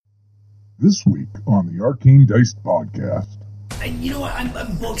This week on the Arcane Dice Podcast. And you know what? I'm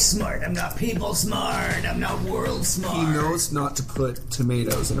book smart. I'm not people smart. I'm not world smart. He knows not to put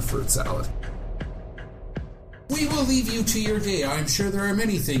tomatoes in a fruit salad. We will leave you to your day. I'm sure there are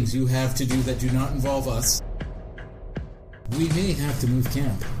many things you have to do that do not involve us. We may have to move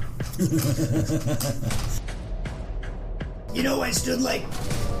camp. You know, I stood like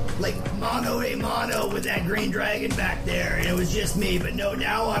mano a mano with that green dragon back there, and it was just me. But no,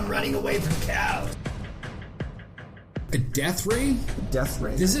 now I'm running away from cows. A death ray? Death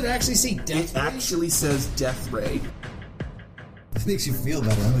ray. Does it actually say death It ray? actually says death ray. It makes you feel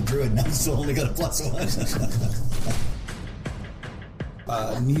better. I'm a druid now, so only got a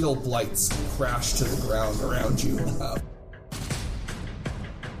 +1. Needle blights crash to the ground around you.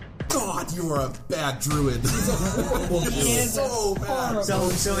 God, you are a bad druid. You're so bad. So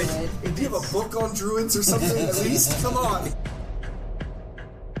Do you have a book on druids or something at least? Come on.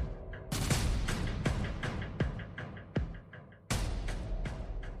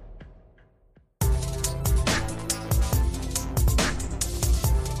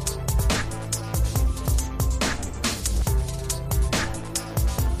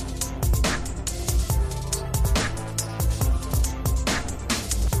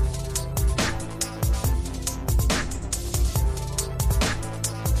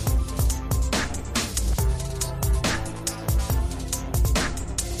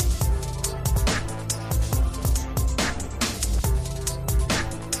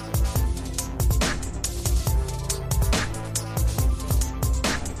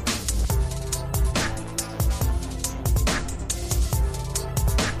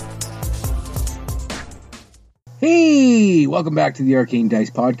 Hey, welcome back to the Arcane Dice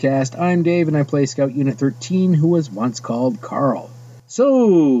Podcast. I'm Dave and I play Scout Unit 13, who was once called Carl.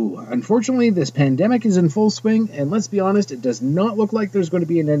 So, unfortunately, this pandemic is in full swing, and let's be honest, it does not look like there's going to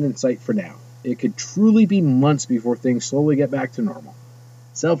be an end in sight for now. It could truly be months before things slowly get back to normal.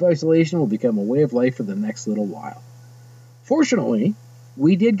 Self-isolation will become a way of life for the next little while. Fortunately,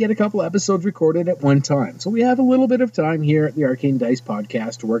 we did get a couple episodes recorded at one time, so we have a little bit of time here at the Arcane Dice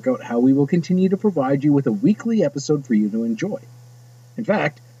Podcast to work out how we will continue to provide you with a weekly episode for you to enjoy. In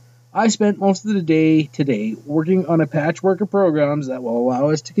fact, I spent most of the day today working on a patchwork of programs that will allow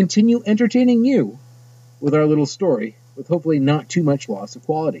us to continue entertaining you with our little story, with hopefully not too much loss of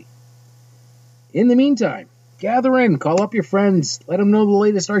quality. In the meantime, gather in, call up your friends, let them know the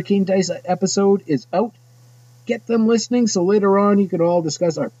latest Arcane Dice episode is out. Get them listening so later on you can all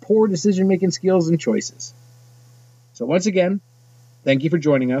discuss our poor decision-making skills and choices. So once again, thank you for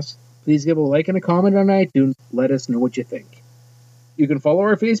joining us. Please give a like and a comment on iTunes. Let us know what you think. You can follow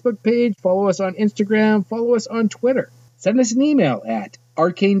our Facebook page, follow us on Instagram, follow us on Twitter. Send us an email at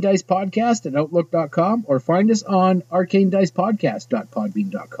arcanedicepodcast@outlook.com or find us on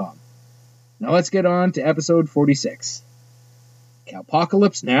arcanedicepodcast.podbean.com. Now let's get on to episode 46.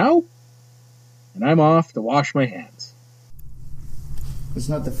 Cowpocalypse Now? And I'm off to wash my hands. It's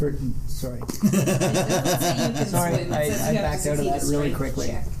not the first. Sorry. Sorry, I backed out of that really quickly.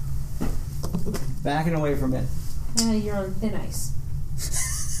 Check. Backing away from it. You're on thin ice.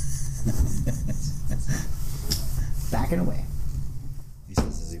 Backing away. He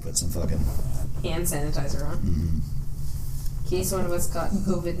says as he puts some fucking Hand sanitizer on. In case one of us got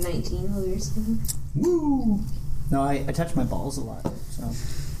COVID-19 while we were sleeping. Woo! No, I touch my balls a lot, so.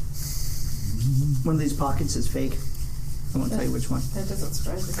 One of these pockets is fake. I won't tell you which one. That doesn't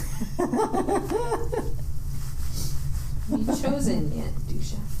surprise me. Have you chosen yet,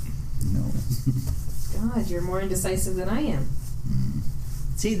 Dusha? no. God, you're more indecisive than I am.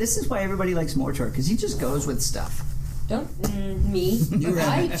 See, this is why everybody likes Mortor, because he just goes with stuff. Don't me. You were I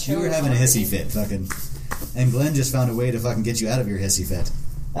having, chose you were having a already. hissy fit, fucking, and Glenn just found a way to fucking get you out of your hissy fit.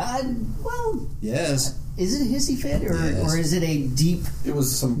 Well, Yes. is it a hissy fit, or is it a deep It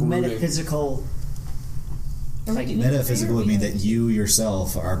was some brooding. metaphysical? Metaphysical would mean that you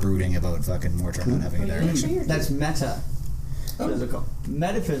yourself are brooding about fucking Mortar not having a direction. That's meta. Physical.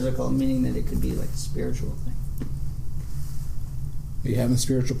 Metaphysical, meaning that it could be like a spiritual thing. Are you having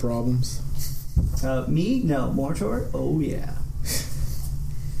spiritual problems? Me? No. Mortor? Oh, yeah.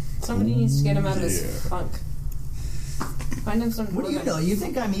 Somebody needs to get him out of his funk. Find him some dwarven. What do you know? You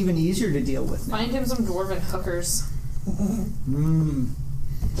think I'm even easier to deal with now? Find him some dwarven hookers.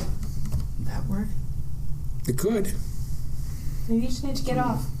 That work? It could. Maybe you just need to get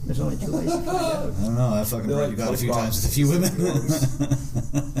off. There's only two ways to find out. I don't know. I fucking brought you out a few times with a few women.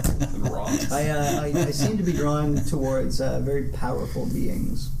 I seem to be drawn towards very powerful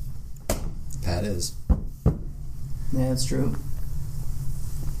beings. Pat is. Yeah, that's true.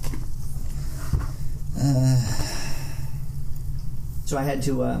 So I had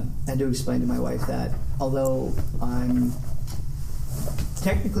to explain to my wife that although I'm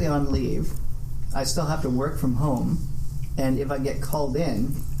technically on leave, I still have to work from home, and if I get called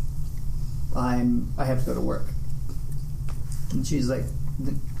in, I have to go to work. And she's like,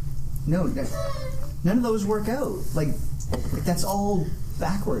 no, none of those work out. Like that's all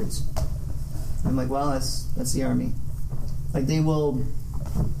backwards. I'm like, well, that's the Army. Like they will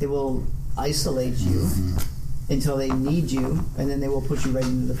isolate you until they need you, and then they will put you right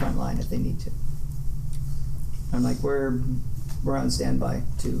into the front line if they need to. I'm like, we're on standby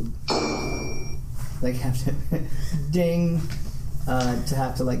to like have to ding to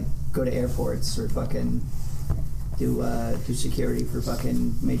have to like go to airports or fucking do security for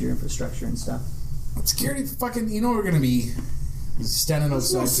fucking major infrastructure and stuff. Security fucking, you know what we're gonna be standing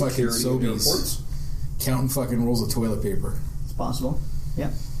outside fucking Sobeys counting fucking rolls of toilet paper. It's possible.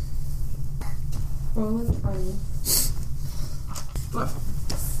 Yeah. Roll with Army.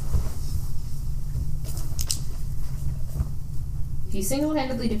 If you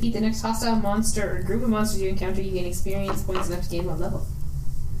single-handedly defeat the next hostile monster or group of monsters you encounter, you gain experience points enough to gain 1 level.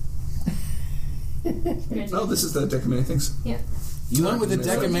 Oh, this is the deck of many things. Yeah. You went with a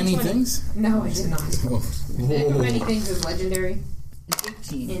deck of many things? No, I did not. Oh. The deck of many things is legendary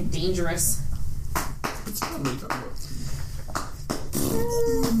 18. and dangerous. It's not really talking about.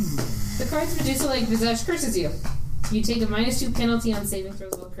 The card's Medusa-like visage curses you. You take a -2 penalty on saving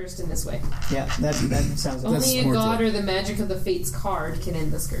throws while cursed in this way. Yeah, that sounds like Only a more god to it. or the magic of the fates card can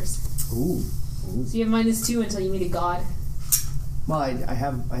end this curse. Ooh. So you have -2 until you meet a god. Well, I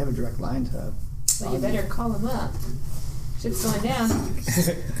have a direct line to. So you better call him up. Shit's going down.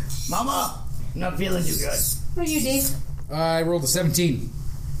 Mama, not feeling too good. What are you, Dave? I rolled a 17.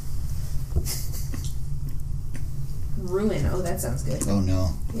 Ruin. Oh, that sounds good. Oh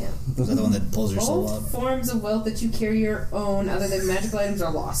no. Yeah. Is that the one that pulls your soul All up? forms of wealth that you carry or own other than magical items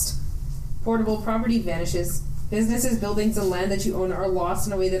are lost. Portable property vanishes. Businesses, buildings, and land that you own are lost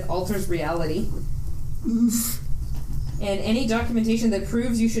in a way that alters reality. And any documentation that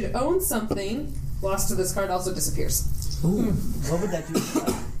proves you should own something lost to this card also disappears. Ooh. What would that do?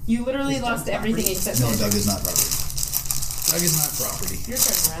 You literally lost everything except No, magic. Doug is not property. Doug is not property. Your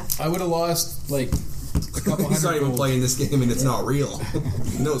turn, Wrath. I would have lost, like, a couple He's not hundred even gold. playing this game, and it's not real.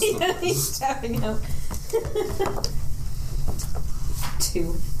 No, it's not. He's tapping out.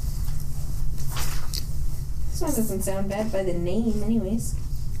 2. This one doesn't sound bad by the name, anyways.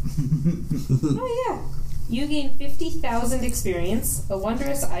 Oh, yeah. You gain 50,000 experience. A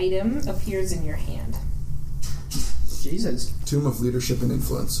wondrous item appears in your hand. Jesus. Tomb of Leadership and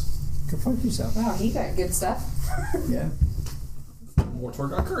Influence. Go fuck yourself. Wow, he got good stuff. Yeah. Mortor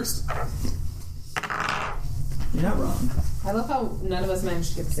got cursed. You're not wrong. I love how none of us managed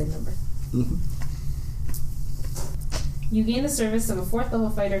to get the same number. Mm-hmm. You gain the service of a 4th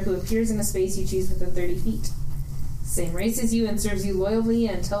level fighter who appears in a space you choose within 30 feet. Same race as you and serves you loyally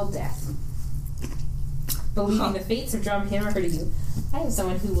until death. Believing the fates have drawn him or her to you. I have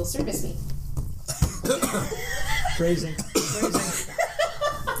someone who will service me. Crazy. Crazy.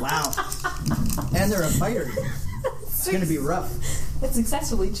 Wow. And they're a fighter. It's going to be rough. That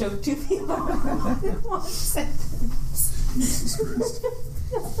successfully choked 2 people in one sentence.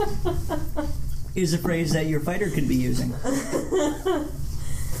 Is a phrase that your fighter could be using.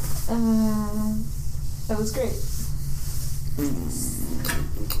 That was great.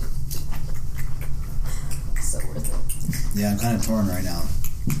 So worth it. Yeah, I'm kind of torn right now.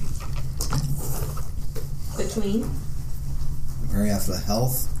 Between? Very after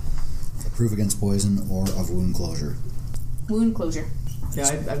health, a proof against poison, or of wound closure. Wound closure. Yeah,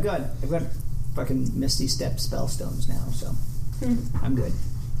 I've got fucking Misty Step spellstones now, so I'm good.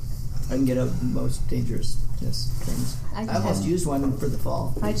 I can get out most dangerous things. I almost used one for the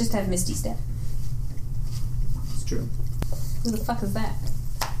fall. I just have Misty Step. It's true. Who the fuck is that?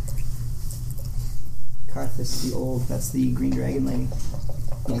 Karthus, that's the green dragon lady.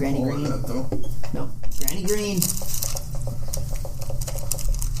 The Granny Call it Green. that, though. No, Granny Green.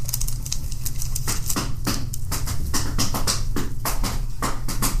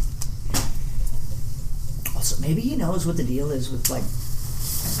 Also, maybe he knows what the deal is with, like,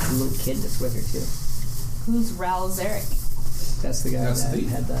 the little kid that's with her, too. Who's Ral Zarek? That's the guy That's that the-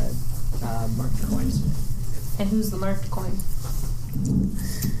 had the marked coins. And who's the marked coin?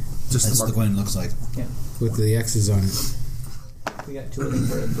 Just That's the what the coin looks like. Yeah. With the X's on it. We got 2 of them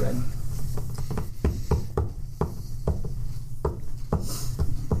for the bread.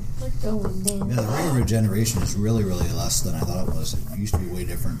 We're going down. Yeah, the rate of regeneration is really, really less than I thought it was. It used to be way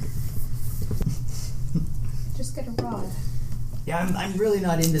different. Just get a rod. Yeah, I'm really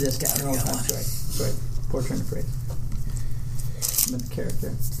not into this guy. No, I'm sorry. Poor turn of phrase. with the character.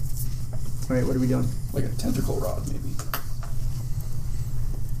 All right, what are we doing? Like a tentacle rod, maybe.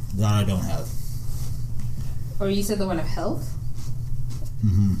 That I don't have. Or you said the one of health?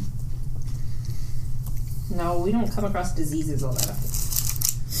 Mm-hmm. No, we don't come across diseases all that often.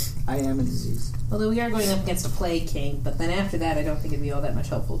 I am a disease. Although we are going up against a plague king, but then after that I don't think it'd be all that much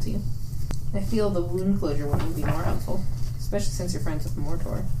helpful to you. I feel the wound closure one would be more helpful. Especially since you're friends with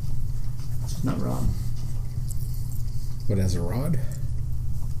Mortor. Not wrong. What, as a rod?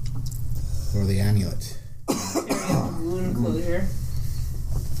 Or the amulet? Wound closure.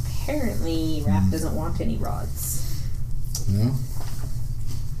 Apparently, Raph doesn't want any rods. No?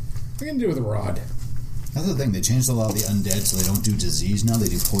 What are you going to do with a rod? That's the thing. They changed a lot of the undead, so they don't do disease now. They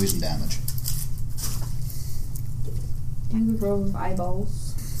do poison damage. Do the row of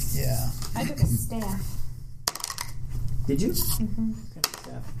eyeballs. Yeah. I took a staff. Did you? Mm-hmm. What kind of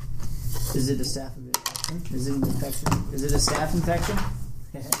staff? Is it a staff of infection? Is it an infection? Is it a staff infection?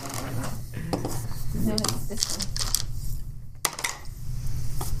 No, it's this one.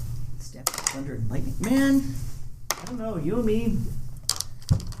 Staff of thunder and lightning. Man, I don't know. You and me.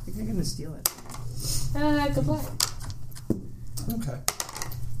 I think I'm gonna steal it. Good luck. Okay.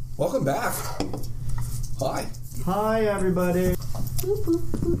 Welcome back. Hi. Hi, everybody. Boop, boop,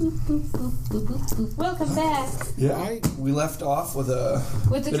 boop, boop, boop, boop, boop, boop, boop. Welcome back. Yeah, we left off with a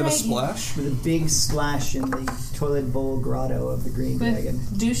With the bit of a dragon. splash. With a big splash in the toilet bowl grotto of the green dragon.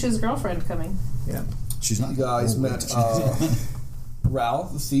 With Douche's girlfriend coming. Yeah. She's not. You guys met Ral,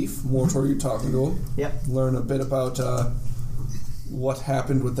 the thief. Mortor, you talking to him. Yep. Learn a bit about what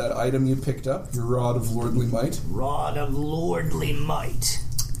happened with that item you picked up, your Rod of Lordly Might. Rod of Lordly Might.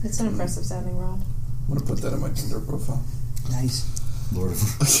 It's an impressive sounding rod. I'm going to put that in my Tinder profile. Nice. Lord of...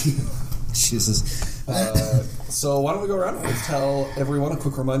 Jesus. So why don't we go around and tell everyone a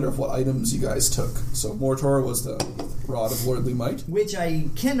quick reminder of what items you guys took. So Mortor was the Rod of Lordly Might. Which I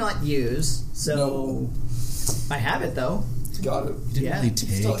cannot use, so... No. I have it, though. Got it. He didn't really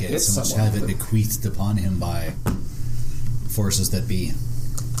Still take it, hits so much someone have it with it. bequeathed upon him by forces that be.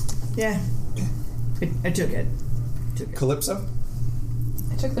 Yeah. I took it. Calypso?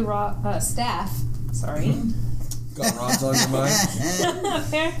 I took the staff. Sorry. Got rods on your mind?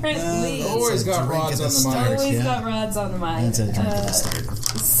 Apparently. Always got rods on the mind. Always got rods on the mind. That's a drink at the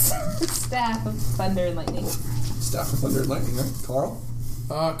start. Staff of thunder and lightning. Staff of Thunder and Lightning, right? Carl?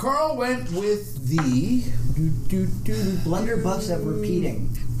 Carl went with the... Blunderbuss at repeating.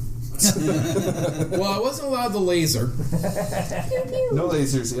 Well, I wasn't allowed the laser, No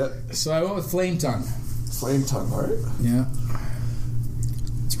lasers yet. so I went with flame tongue. Flame tongue, alright. Yeah.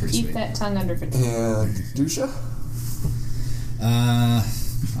 It's pretty Keep sweet. that tongue under control. And Dusha? I'm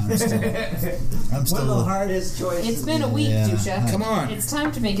still. One of the hardest choices. It's been a week, Yeah. Dusha. Come on. It's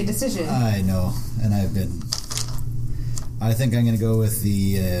time to make a decision. I know, and I've been. I think I'm going to go with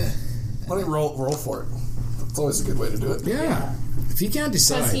the. Why don't you roll for it? It's always a good way to do it. Yeah. If he can't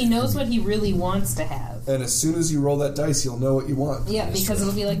decide. Because he knows what he really wants to have. And as soon as you roll that dice, you'll know what you want. Yeah, because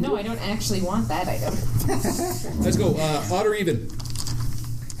it'll be like, no, I don't actually want that item. Let's go. Odd or even?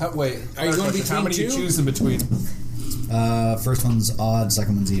 Wait, Are you going to be how many two? you choose in between? First one's odd,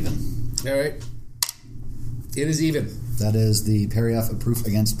 second one's even. All right. It is even. That is the Perioff proof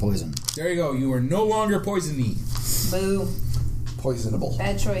against poison. There you go. You are no longer poisony. Boo. Poisonable.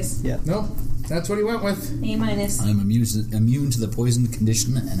 Bad choice. Yeah. Nope. That's what he went with. A minus. I'm immune to the poison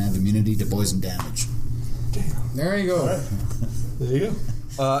condition and have immunity to poison damage. There you go. There you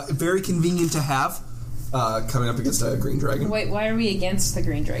go. Very convenient to have. Coming up against a green dragon. Wait, why are we against the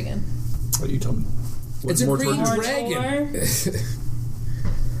green dragon? What you told me? It's a green Mortor? dragon.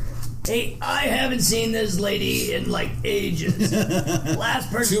 Hey, I haven't seen this lady in like ages.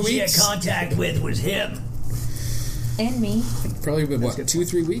 Last person 2 she had weeks? contact with was him. And me. Probably been, what,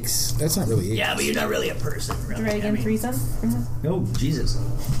 2-3 weeks? That's not really 8. Yeah, but you're not really a person, really. Dragon threesome? Oh, Jesus.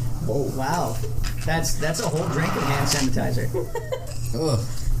 Whoa. Wow. That's a whole drink of hand sanitizer. Ugh.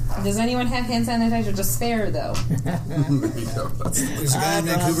 Does anyone have hand sanitizer to spare, though? There's a guy in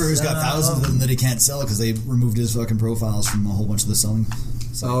Vancouver who's got thousands of them that he can't sell because they removed his fucking profiles from a whole bunch of the selling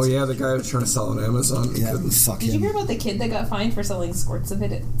sites. Oh, yeah, the guy who was trying to sell on Amazon. Yeah, fuck Did him. you hear about the kid that got fined for selling squirts of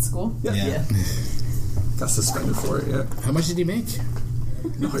it at school? Yeah. Got suspended for it, yeah. How much did he make?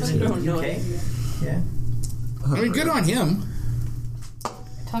 No idea. Okay. Yeah. I mean, good on him.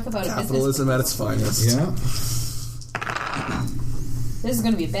 Talk about a business. Capitalism at its finest. Yeah. This is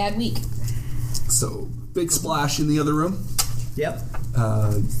going to be a bad week. So, big splash in the other room. Yep.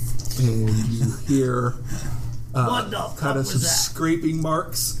 And you hear What the kind fuck of some was that? scraping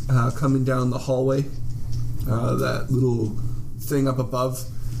marks coming down the hallway. That little thing up above.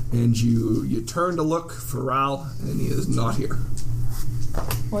 And you turn to look for Ral, and he is not here.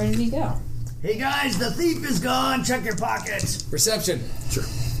 Where did he go? Hey guys, the thief is gone. Check your pockets. Perception. Sure.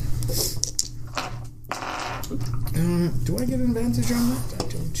 Do I get an advantage on that? I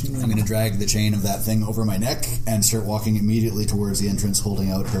don't know. I'm going to drag the chain of that thing over my neck and start walking immediately towards the entrance,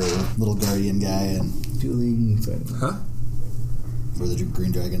 holding out her little guardian guy and dueling. Huh? Where the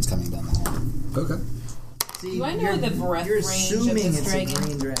green dragon's coming down the hall. Okay. See, Do I know the breath you're range assuming of this it's dragon? a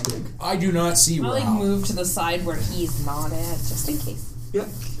green dragon. I do not see I'll like Rao. move to the side where he's not at, just in case. Yeah.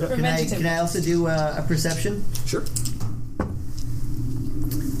 Preventative. Can I also do a perception? Sure.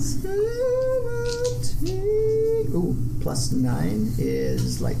 Ooh, plus 9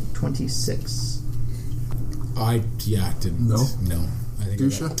 is like 26. I didn't. No? No. I think I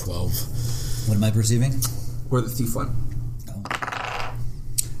Dusha? got 12. What am I perceiving? Where the thief went.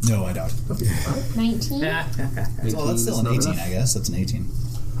 No, I don't. 19? Well, that's still an 18, I guess. That's an 18.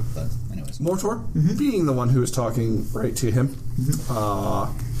 But, anyways. Mortor, being the one who was talking right to him,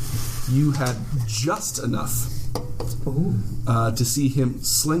 you had just enough to see him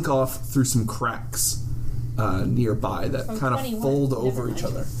slink off through some cracks nearby that kind of 21. fold Never over mind. each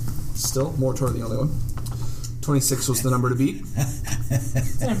other. Still, Mortor the only one. 26 was the number to beat.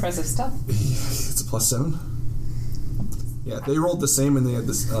 It's an impressive stuff. It's a plus 7. Yeah, they rolled the same and they had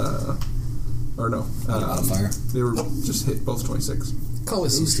this, or no. Modifier. They were just hit both 26.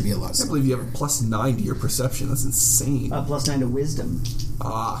 Colors used to be a lot I can't simpler. believe you have a plus 9 to your perception. That's insane. Plus 9 to wisdom.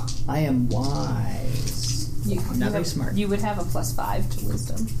 Ah. I am wise. I'm not very smart. You would have a plus 5 to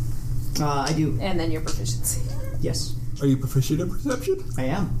wisdom. I do. And then your proficiency. Yes, Are you proficient in perception? I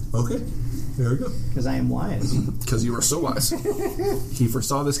am. Okay. There we go. Because I am wise. Because you were so wise. He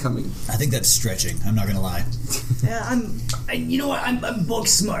foresaw this coming. I think that's stretching. I'm not going to lie. Yeah, You know what? I'm book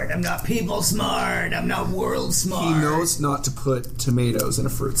smart. I'm not people smart. I'm not world smart. He knows not to put tomatoes in a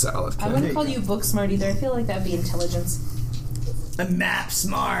fruit salad. I wouldn't call you book smart either. I feel like that'd be intelligence. I'm map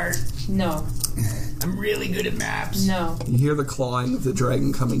smart. No. I'm really good at maps. No. You hear the clawing of the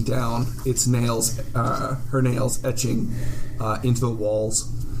dragon coming down. Its nails, her nails etching into the walls,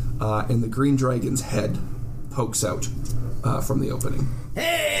 and the green dragon's head pokes out from the opening.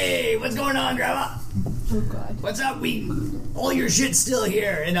 Hey, what's going on, Grandma? Oh, God. What's up? All your shit's still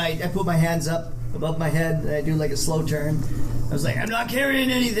here. and I put my hands up above my head, and I do like a slow turn. I was like, I'm not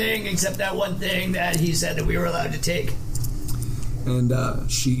carrying anything except that one thing that he said that we were allowed to take. And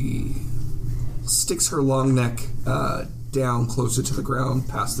she sticks her long neck down closer to the ground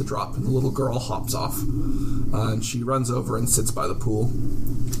past the drop, and the little girl hops off. And she runs over and sits by the pool.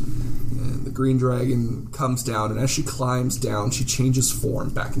 And the green dragon comes down, and as she climbs down, she changes form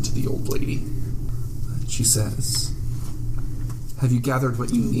back into the old lady. She says, "Have you gathered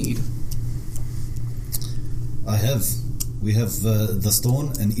what you need?" I have. We have the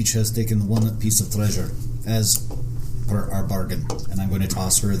stone, and each has taken one piece of treasure, as per our bargain. And I'm going to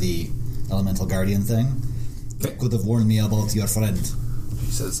toss her the elemental guardian thing. Okay. Could have warned me about your friend.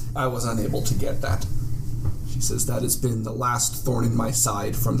 She says, "I was unable to get that." She says, "That has been the last thorn in my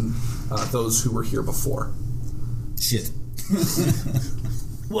side from those who were here before." Shit.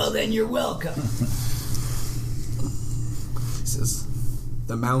 Well, then you're welcome. She says,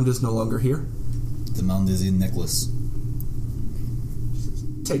 "The mound is no longer here." The mound is in necklace.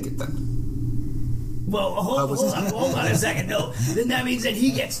 "Take it then." Well, hold on a second. No, then that means that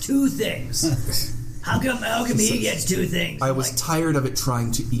he gets two things. How come he gets two things? I was tired of it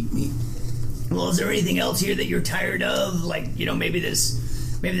trying to eat me. Well, is there anything else here that you're tired of? Like, maybe this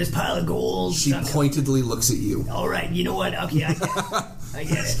pile of gold. She pointedly looks at you. All right, you know what? Okay, I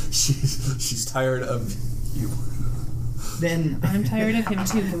get it. She's tired of you. Then I'm tired of him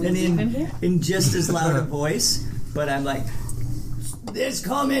too. Can we leave him here? in just as loud a voice, but I'm like, This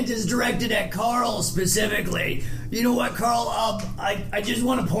comment is directed at Carl specifically. You know what, Carl? I just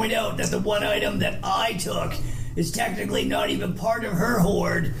want to point out that the one item that I took is technically not even part of her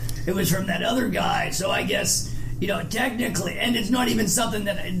hoard. It was from that other guy, so I guess, technically, and it's not even something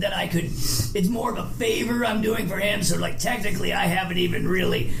that I could, it's more of a favor I'm doing for him, so, technically I haven't even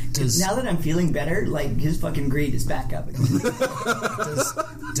really... now that I'm feeling better, his fucking greed is back up again.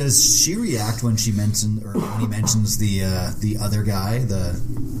 Does she react when she mentions, or when he mentions the other guy, the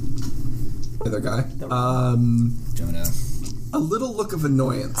other guy? A little look of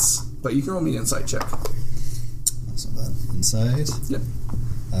annoyance, but you can roll me an insight check. That's not bad. Inside? Yep.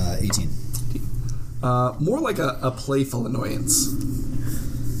 18. More like a playful annoyance.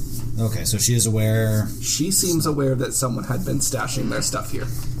 Okay, so she is aware. She seems aware that someone had been stashing their stuff here.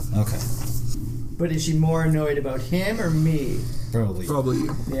 Okay. But is she more annoyed about him or me? Probably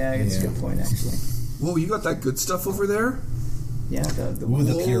you. Yeah, that's a good point, actually. Whoa, you got that good stuff over there? Yeah, the Ooh,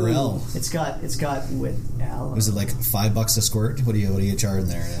 the Purell. It's got with aloe. Was it like $5 a squirt? What do you charge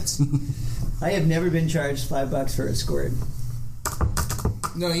there? That's I have never been charged $5 for a squirt.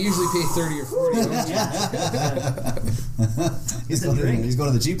 No, you usually pay 30 or 40. Don't you? he's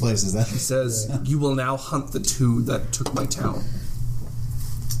going to the cheap places. Then He says, "You will now hunt the two that took my town."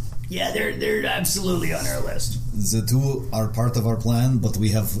 Yeah, they're absolutely on our list. the two are part of our plan, but we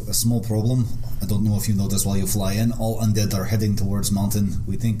have a small problem. I don't know if you noticed while you fly in. All undead are heading towards mountain.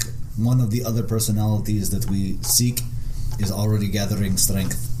 We think one of the other personalities that we seek is already gathering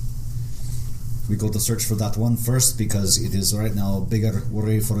strength. We go to search for that one first because it is right now a bigger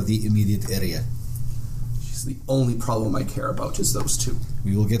worry for the immediate area. She's the only problem I care about is those two.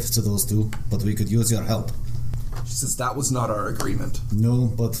 We will get to those two, but we could use your help. She says that was not our agreement. No,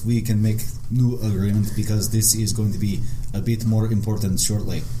 but we can make new agreement because this is going to be a bit more important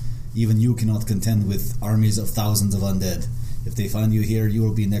shortly. Even you cannot contend with armies of thousands of undead. If they find you here, you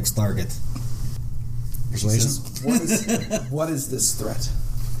will be next target. Persuasion? Says, what is this threat?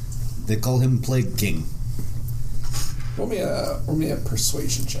 They call him Plague King. Roll me a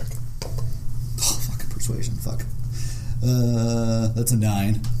persuasion check. Oh, fucking persuasion, fuck. That's a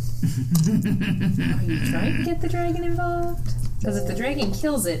 9. Are you trying to get the dragon involved? Because if the dragon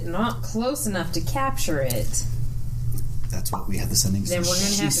kills it, not close enough to capture it, That's what we had the sending. then we're going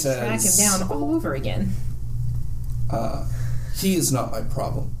to have to track him down all over again. He is not my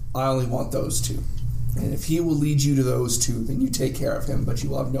problem. I only want those two. And if he will lead you to those two, then you take care of him, but you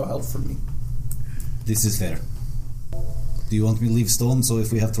will have no help from me. This is fair. Do you want me to leave stone so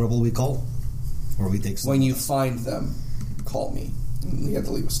if we have trouble we call? Or we take stone? When you find them, call me. You have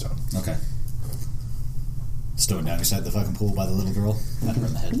to leave a stone. Okay. Stone down beside the fucking pool by the little girl. Pat her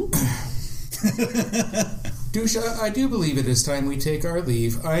in the head. Dusha, I do believe it is time we take our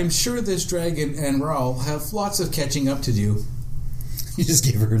leave. I'm sure this dragon and Raul have lots of catching up to do. You just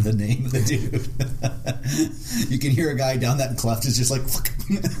gave her the name of the dude. You can hear a guy down that cleft is just like, fuck.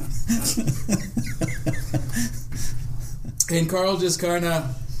 And Carl just kind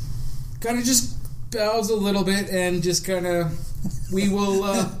of just bows a little bit and just kind of, we will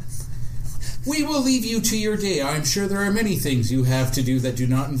leave you to your day. I'm sure there are many things you have to do that do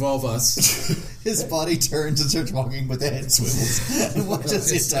not involve us. His body turns and starts walking, but the head swivels and watches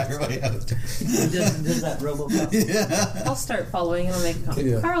the entire way out. Does that RoboCop? Yeah. I'll start following and I'll make a comment.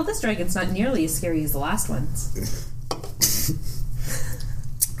 Yeah. Carl, this dragon's not nearly as scary as the last ones.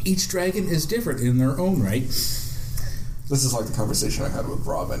 Each dragon is different in their own right. This is like the conversation I had with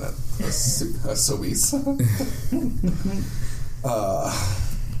Robin at Sobeys.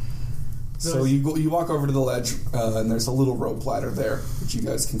 So you walk over to the ledge, and there's a little rope ladder there, which you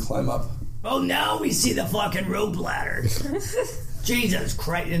guys can climb up. Oh, now we see the fucking rope ladder. Jesus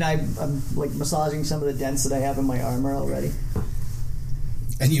Christ. And I'm like massaging some of the dents that I have in my armor already.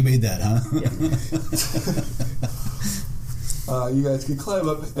 And you made that, huh? Yeah. You guys can climb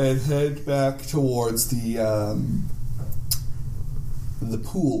up and head back towards the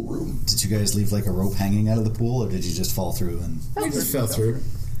pool room. Did you guys leave like a rope hanging out of the pool, or did you just fall through? And We just fell through.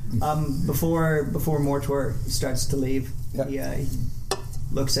 Before Mortor starts to leave, Yeah. he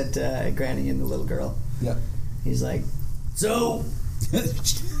looks at Granny and the little girl. Yeah. He's like, So,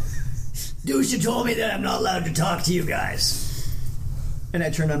 Dusha told me that I'm not allowed to talk to you guys. and I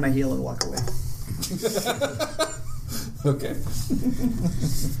turn on my heel and walk away. Okay.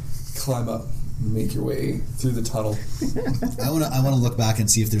 Climb up. Make your way through the tunnel. I want to look back and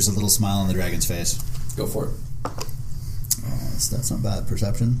see if there's a little smile on the dragon's face. Go for it. That's not bad.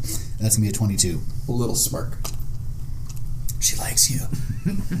 Perception. That's gonna be a 22. A little smirk. She likes you.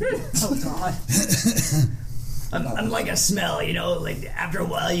 Oh, God. I'm like a smell, you know? Like, after a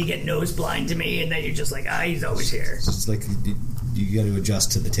while you get nose blind to me, and then you're just like, he's always here. It's like you got to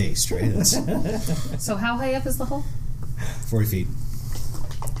adjust to the taste, right? That's So how high up is the hole? 40 feet.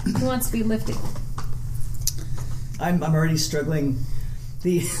 Who wants to be lifted? I'm already struggling.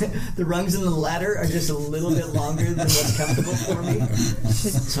 The rungs in the ladder are just a little bit longer than what's comfortable for me.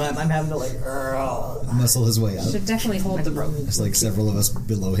 So I'm having to like Muscle his way out. Should definitely hold the rope. There's like several of us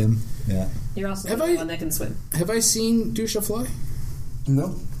below him. Yeah. You're also Have the I- one that can swim. Have I seen Dusha fly?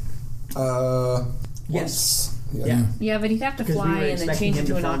 No. Yes. Yeah. Yeah, but he'd have to 'Cause we fly were and then expecting change him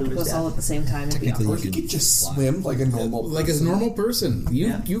into to an fall to his octopus death. all at the same time. It'd be Technically, Or awkward. you could just fly. swim like a normal person. Like a normal person.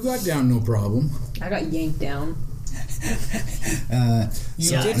 You got down no problem. I got yanked down. You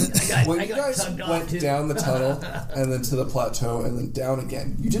Yeah, didn't. I when got you guys tugged off, went too. down the tunnel and then to the plateau and then down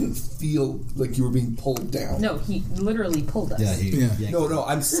again, you didn't feel like you were being pulled down. No, he literally pulled us. Yeah. Yeah. No,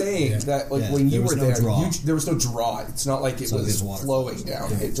 I'm saying that like Yeah, when there you was were no there, draw. there was no draw. It's not like it So was there's water. flowing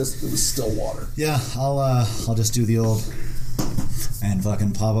down. It was still water. Yeah. I'll just do the old and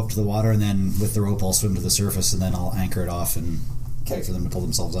fucking pop up to the water, and then with the rope I'll swim to the surface, and then I'll anchor it off and wait for them to pull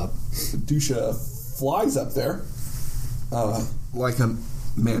themselves up. Dusha flies up there, like a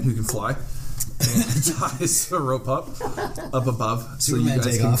man who can fly, and ties the rope up above, so you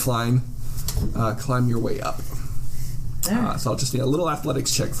guys can climb your way up. So I'll just need a little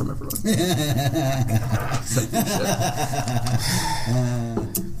athletics check from everyone.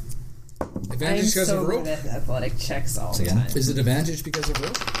 Advantage because of rope? I'm so good at athletic checks all the time. Is it advantage because of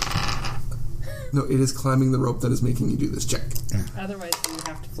rope? No, it is climbing the rope that is making you do this check. Otherwise, you would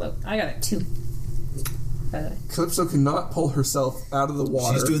have to float. I got a 2. Calypso cannot pull herself out of the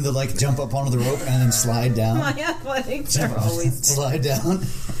water. She's doing the jump up onto the rope and then slide down. My athletics are always slide down.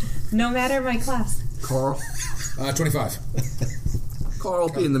 No matter my class. Carl. 25. Carl,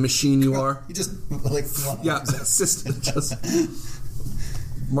 being the machine you are. He just assistant just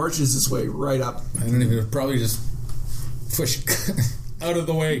marches his way right up. I don't even probably just push out of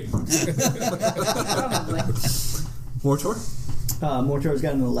the way. Probably. Mortor? Mortor's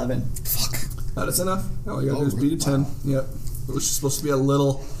got an 11. Fuck. That is enough. All you gotta do is beat a 10. Yep. It was just supposed to be a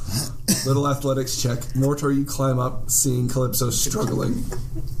little athletics check. Mortor, you climb up, seeing Calypso struggling.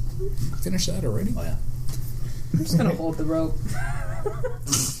 Finish that already? Oh, yeah. I'm just gonna hold the rope.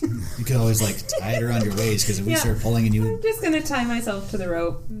 You could always tie it around your waist, because if we start pulling and I'm just gonna tie myself to the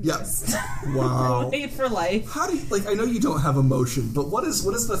rope. Yes. Wow. Wait for life. How do you, I know you don't have emotion, but what is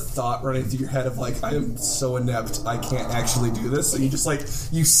the thought running through your head of I am so inept I can't actually do this? So you just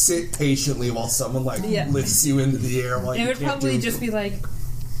you sit patiently while someone lifts you into the air. It would probably just be that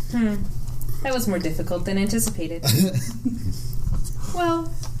was more difficult than anticipated.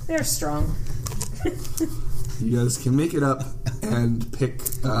 Well, they're strong. You guys can make it up and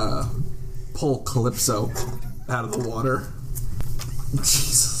pull Calypso out of the water.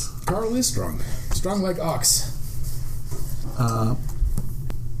 Jesus. Carl is strong. Strong like ox. Now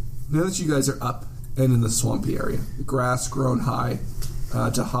that you guys are up and in the swampy area, the grass grown high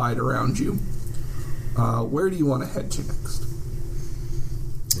to hide around you, where do you want to head to next?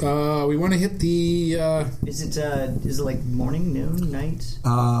 We want to hit the... Is it morning, noon, night?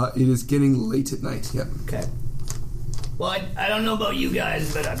 It is getting late at night, yeah. Okay. Well, I don't know about you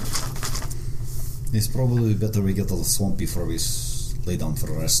guys, but it's probably better we get to the swamp before we lay down for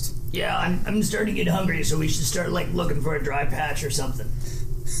a rest. Yeah, I'm starting to get hungry, so we should start looking for a dry patch or something.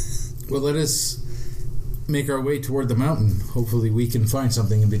 Well, let us make our way toward the mountain. Hopefully we can find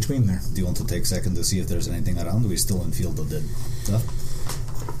something in between there. Do you want to take a second to see if there's anything around? Are we still in field of dead stuff?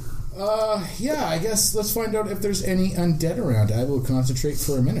 Yeah, I guess let's find out if there's any undead around. I will concentrate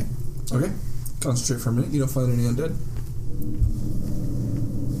for a minute. Okay. Concentrate for a minute. You don't find any undead?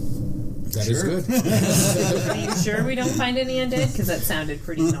 That is good. Are you sure we don't find any undead? Because that sounded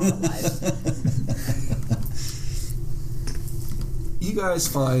pretty not alive. You guys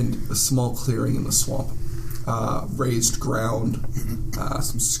find a small clearing in the swamp. Raised ground,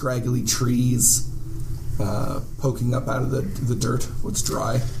 some scraggly trees poking up out of the dirt. What's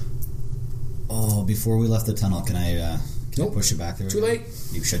dry. Oh, before we left the tunnel, can I push it back there? Too late.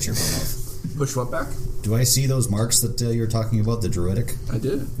 You shut your mouth. Push what back? Do I see those marks that you're talking about, the druidic? I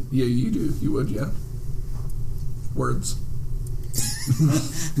did. Yeah, you do. You would, yeah. Words.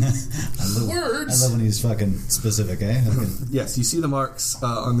 I love when he's fucking specific, eh? Okay. Yes, you see the marks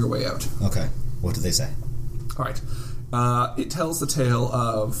on your way out. Okay. What do they say? All right. It tells the tale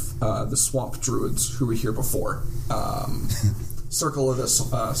of the swamp druids who were here before. Circle of the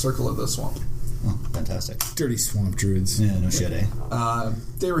swamp. Oh, fantastic. Dirty swamp druids. Yeah, no shit, eh?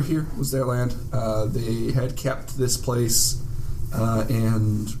 They were here. It was their land. They had kept this place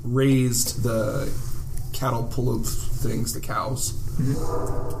and raised the cattle pollute things, the cows.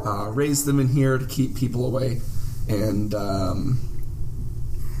 Mm-hmm. Raised them in here to keep people away. And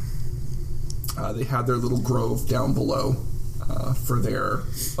they had their little grove down below for their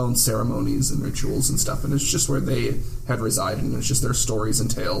own ceremonies and rituals and stuff. And it's just where they had resided. And it's just their stories and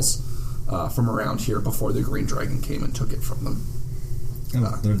tales from around here before the Green Dragon came and took it from them.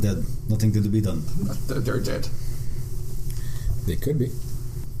 Oh, they're dead. Nothing to be done. They're dead. They could be.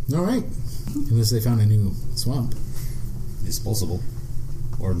 All right. Unless they found a new swamp. It's possible.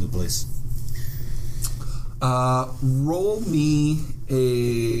 Or a new place. Roll me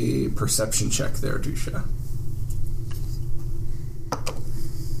a perception check there, Dusha.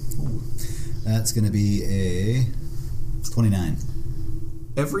 That's going to be a 29.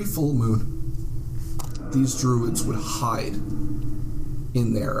 Every full moon, these druids would hide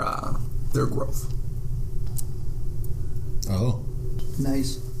in their growth. Oh.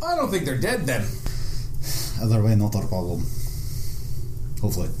 Nice. I don't think they're dead then. Either way, not our problem.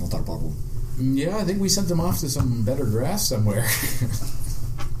 Hopefully, not our problem. Yeah, I think we sent them off to some better grass somewhere.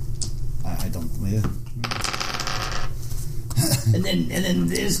 I don't. Yeah. And then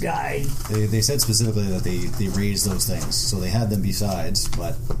this guy. They said specifically that they raised those things, so they had them besides.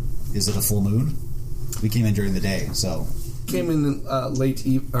 But is it a full moon? We came in during the day, so Came in late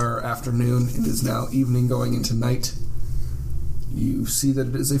afternoon. It is now evening, going into night. You see that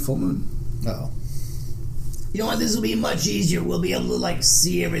it is a full moon. uh-oh. You know what? This will be much easier. We'll be able to like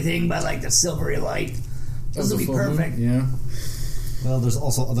see everything by like the silvery light. This will be perfect. Yeah. Well, there's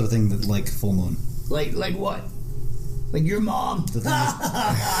also other thing that like full moon. Like what? Like your mom. The thing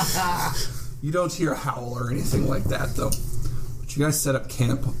is, You don't hear a howl or anything like that, though. But you guys set up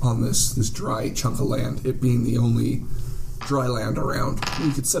camp on this dry chunk of land, it being the only dry land around.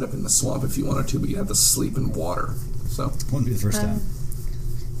 You could set up in the swamp if you wanted to, but you'd have to sleep in water. So wouldn't be the first time.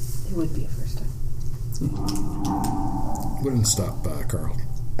 It would be a first time. Wouldn't stop Carl.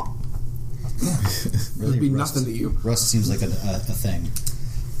 it'd be nothing to you. Rust seems like a thing.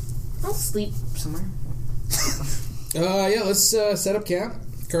 I'll sleep somewhere. Yeah, let's set up camp.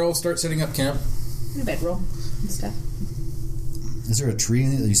 Carl will start setting up camp. A bedroll and stuff. Is there a tree?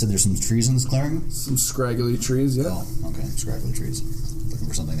 You said there's some trees in this clearing? Some scraggly trees, yeah. Oh, okay. Scraggly trees. Looking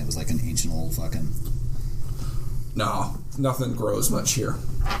for something that was like an ancient old fucking... No, nothing grows much here.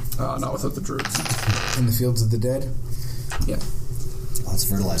 Not without the druids. In the fields of the dead? Yeah. Lots of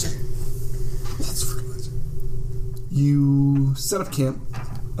fertilizer. Lots of fertilizer. You set up camp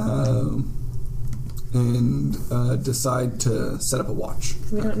and decide to set up a watch.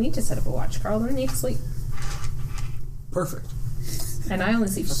 We don't need to set up a watch, Carl. We need to sleep. Perfect. And I only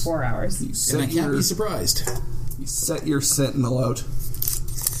sleep for 4 hours. You set And I can't be surprised. You set your sentinel out.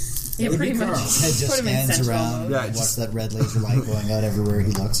 Yeah, would pretty be much. Carl. Head just Put him in scans central around, mode. Yeah, watch just- that red laser light going out everywhere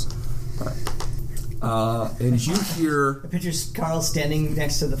he looks. And you hear... I picture Carl standing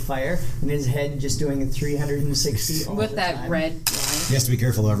next to the fire and his head just doing a 360 all With the that time. red line. He has to be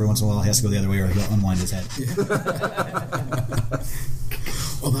careful though. Every once in a while he has to go the other way or he'll unwind his head.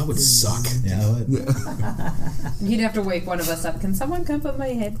 Oh, that would suck. Yeah, it would. You'd have to wake one of us up. Can someone come put my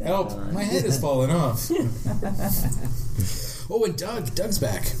head back Oh, on? my head is falling off. Oh, and Doug's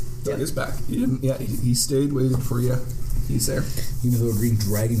back. Doug is back. He didn't. Yeah, he stayed, waited for you. He's there. Even though a green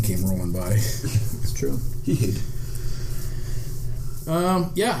dragon came rolling by. It's true. He hid.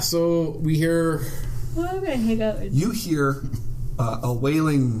 Yeah, so we hear... Oh, I'm going to hang out. You hear a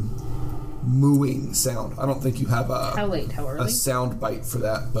wailing, mooing sound. I don't think you have How late? How a early? sound bite for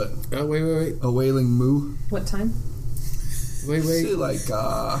that, but wait. a wailing moo. What time? Wait. Say like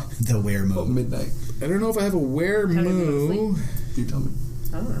The were about move. midnight. I don't know if I have a where How did you go to You moo. tell me.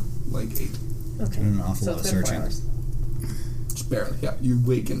 I don't know. Like 8. Okay. An awful So lot it's of been 4 searching. hours. Just barely. Yeah, you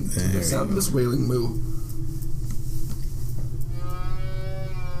waken to the sound of this wailing moo.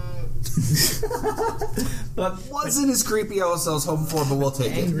 But Wasn't as creepy as I was hoping for, but we'll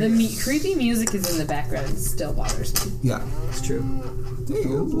take it. The creepy music is in the background. It still bothers me. Yeah. it's true. There you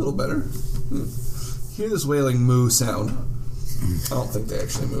go. A little better. Hear this wailing moo sound. I don't think they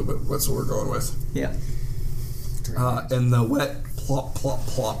actually moo, but that's what we're going with. Yeah. And the wet plop, plop,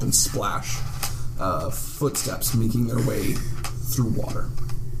 plop, and splash of footsteps making their way through water.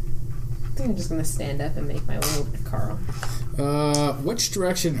 I think I'm just going to stand up and make my way over to Carl. Which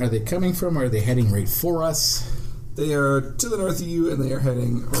direction are they coming from? Are they heading right for us? They are to the north of you, and they are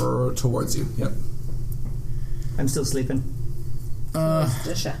heading towards you. Yep. I'm still sleeping.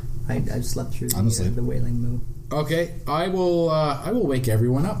 Disha. I've slept through I'm asleep. the wailing moo. Okay, I will wake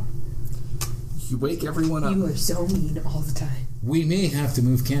everyone up. You wake everyone up. You are so mean all the time. We may have to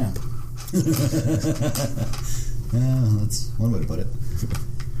move camp. Yeah, that's one way to put it.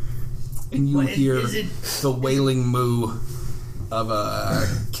 And you What, hear is it- the wailing moo of a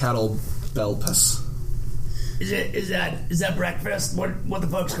cattle belpus. Is that breakfast? What the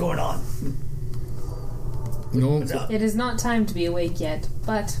fuck's going on? No, What's up? It is not time to be awake yet,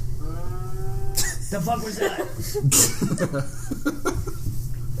 but The fuck was that?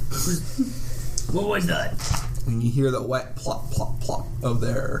 What was that? And you hear the wet plop, plop, plop of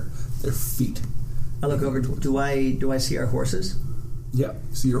their feet. I look over. Do I see our horses? Yeah.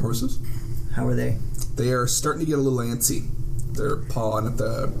 See your horses? How are they? They are starting to get a little antsy. They're pawing at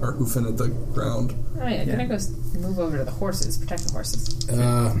or hoofing at the ground. oh yeah, can I go move over to the horses, protect the horses?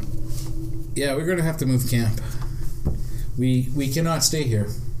 yeah, we're gonna have to move camp. We cannot stay here.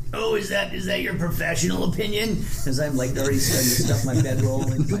 Oh, is that your professional opinion? As I'm like already starting to stuff my bedroll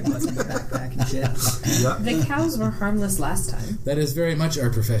and my fucking backpack and shit. Yeah. The cows were harmless last time. That is very much our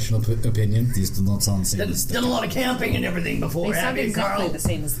professional opinion. These do not sound the same as Done a lot of camping and everything before, They sound have you, exactly Carl? the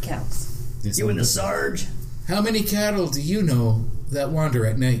same as the cows. they You sound and the the- Sarge. How many cattle do you know that wander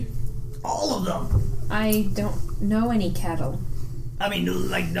at night? All of them. I don't know any cattle. I mean,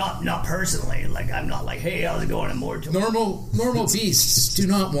 like, not personally. Like, I'm not like, hey, how's it going? I'm more to Normal beasts do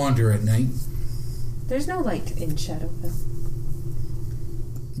not wander at night. There's no light in Shadowville.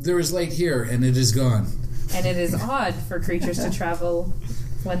 There is light here, and it is gone. And it is odd for creatures to travel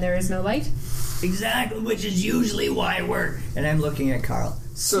when there is no light. Exactly, which is usually why we're... And I'm looking at Carl.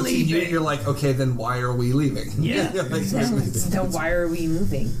 So to you, you're like, okay, then why are we leaving? Yeah. So why are we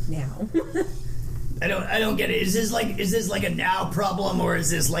moving now? I don't get it. Is this like a now problem, or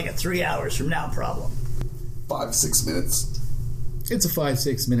is this like a 3 hours from now problem? 5-6 minutes. It's a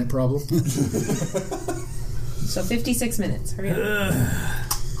 5-6 minute problem. So 56 minutes. Hurry up.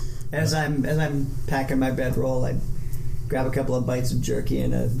 As I'm packing my bedroll, I grab a couple of bites of jerky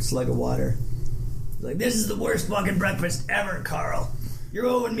and a slug of water. Like, this is the worst fucking breakfast ever, Carl. You're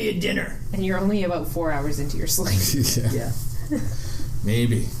owing me a dinner. And you're only about 4 hours into your sleep. Yeah.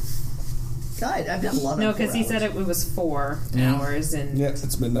 Maybe. God, I've done a lot of No, because he said it was 4 hours. And Yeah,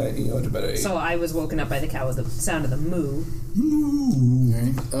 it's midnight. You went to bed at 8. so I was woken up by the cow with the sound of the moo.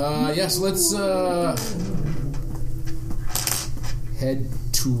 Alright. Yes, let's head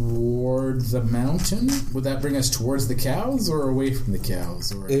toward the mountain. Would that bring us towards the cows or away from the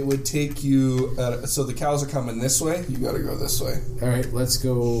cows? Or It would take you... so the cows are coming this way. You got to go this way. Alright, let's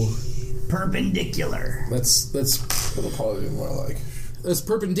go... perpendicular. Let's It'll probably be more like... Let's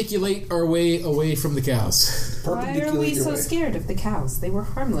perpendiculate our way away from the cows. Why are we so scared of the cows? They were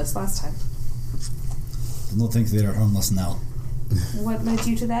harmless last time. I don't think they are harmless now. What led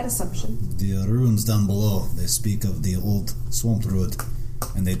you to that assumption? The ruins down below, they speak of the old swamp druid,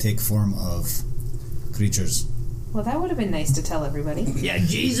 and they take form of creatures. Well, that would have been nice to tell everybody. Yeah,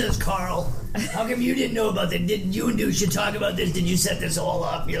 Jesus, Carl. How come you didn't know about that? Did you and Dusha talk about this? Did you set this all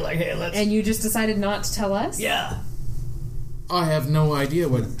up? You're like, hey, let's... And you just decided not to tell us? Yeah. I have no idea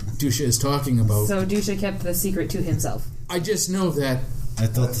what Dusha is talking about. So Dusha kept the secret to himself. I just know that... I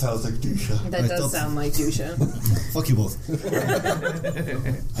thought That sounds like Dusha. That does sound like Dusha. Fuck you both.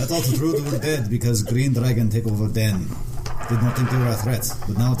 I thought the druid were dead because Green Dragon take over Den. Did not think they were a threat.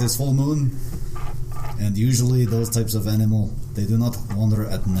 But now it is full moon, and usually those types of animal, they do not wander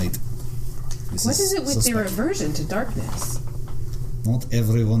at night. What is it with their aversion to darkness? Not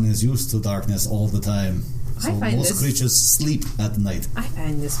everyone is used to darkness all the time. So most creatures sleep at night. I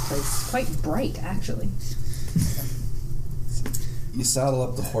find this place quite bright, actually. You saddle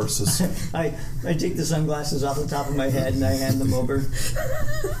up the horses. I take the sunglasses off the top of my head and I hand them over.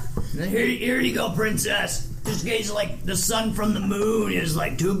 Here you go, princess. Just in case, like, the sun from the moon is,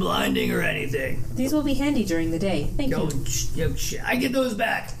 like, too blinding or anything. These will be handy during the day. Thank you. I get those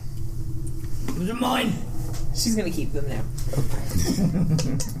back. Those are mine. She's going to keep them now.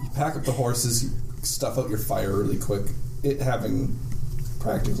 You pack up the horses, you stuff out your fire really quick, it having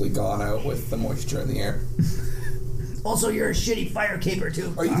practically gone out with the moisture in the air. Also, you're a shitty fire caper,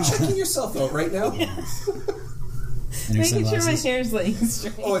 too. Are you checking yourself out right now? Making sure my hair's laying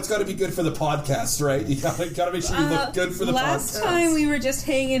straight. Oh, it's got to be good for the podcast, right? You got to make sure you look good for the podcast. Last time we were just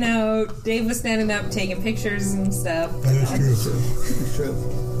hanging out, Dave was standing up taking pictures and stuff. It's true.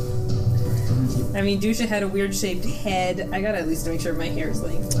 I mean, Dusha had a weird-shaped head. I gotta at least make sure my hair is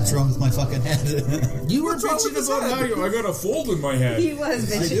laying flat. What's wrong with my fucking head? You were bitching about how I got a fold in my head. He was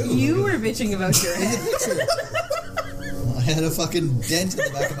bitching. You were bitching about your head. I had a fucking dent in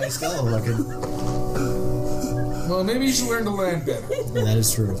the back of my skull. Well, maybe you should learn to land better. That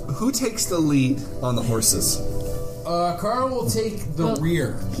is true. Who takes the lead on the horses? Carl will take the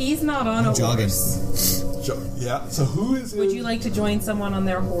rear. He's not on a Jogging. horse. Yeah. So who is? Would you like to join someone on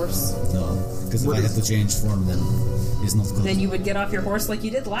their horse? No, because if I have to change form, then it's not good. Then you would get off your horse like you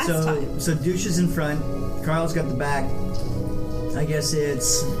did last time. So Dusha's in front. Carl's got the back. I guess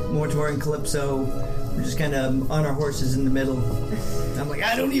it's Mortor and Calypso. We're just kind of on our horses in the middle. I'm like,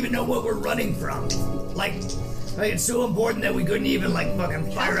 I don't even know what we're running from. Like it's so important that we couldn't even, like,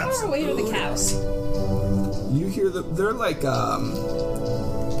 fucking fire up. How far away are the cows? You hear they're like,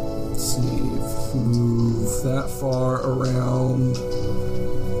 let's see, if we move that far around,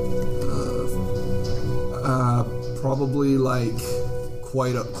 probably like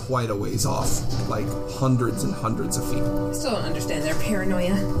quite a ways off, like hundreds and hundreds of feet. I still don't understand their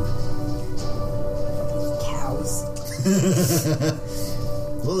paranoia. Cows.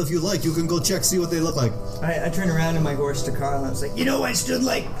 Well, if you like, you can go check, see what they look like. I turned around in my horse to Carl and I was like, I stood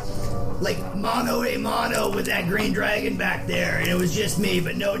like mano a mano with that green dragon back there, and it was just me,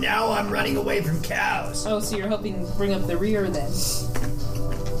 but no, now I'm running away from cows. Oh, so you're helping bring up the rear then?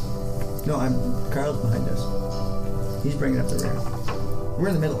 No, Carl's behind us. He's bringing up the rear. We're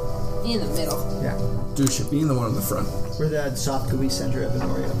in the middle. In the middle. Yeah. Dusha being the one in the front. We're the soft gooey center of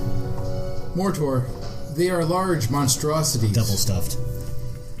Honorio. Mortor, they are large monstrosities. Double stuffed.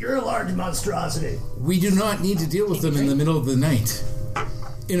 You're a large monstrosity. We do not need to deal with them in the middle of the night.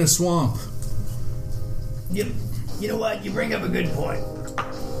 In a swamp. You know what? You bring up a good point.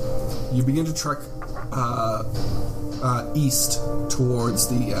 You begin to trek east towards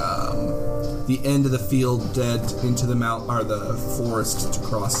the end of the field, dead into the the forest to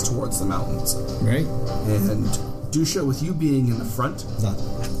cross towards the mountains. Right. And Dusha, with you being in the front,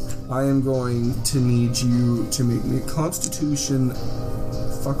 I am going to need you to make me a Constitution.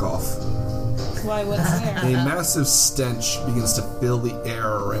 Fuck off. Why? What's there? A massive stench begins to fill the air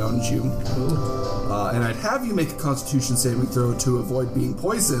around you. And I'd have you make a Constitution saving throw to avoid being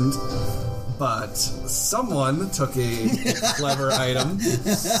poisoned, but someone took a clever item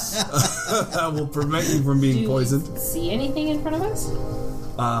that will prevent you from being poisoned. Do you see anything in front of us?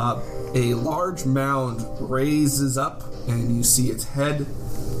 A large mound raises up, and you see its head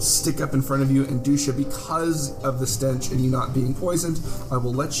stick up in front of you. And Dusha, because of the stench and you not being poisoned, I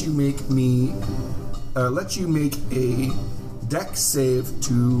will let you make a dex save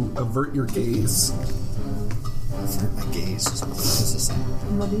to avert your gaze. Avert my gaze. What does this say?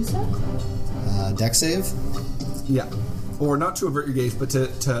 Medusa? Dex save? Yeah. Or not to avert your gaze, but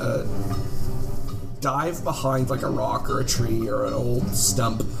to dive behind like a rock or a tree or an old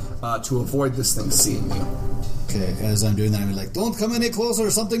stump to avoid this thing seeing you. Okay, as I'm doing that, I'm like, don't come any closer,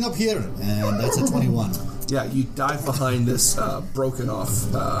 something up here. And that's a 21. Yeah, you dive behind this broken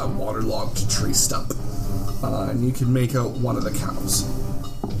off, waterlogged tree stump. And you can make out one of the cows.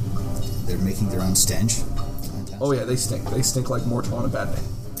 They're making their own stench. Fantastic. Oh yeah, they stink. They stink like Mortar on a bad day.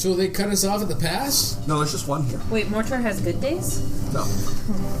 So they cut us off at the pass? No, there's just one here. Wait, Mortar has good days? No.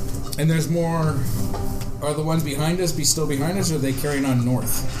 And there's more... Are the ones behind us still behind us, or are they carrying on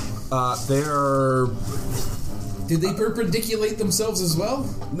north? They're... Did they perpendiculate themselves as well?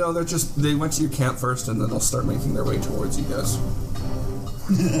 No, they went to your camp first, and then they'll start making their way towards you guys.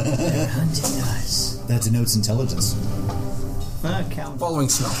 They're hunting us. That denotes intelligence. Following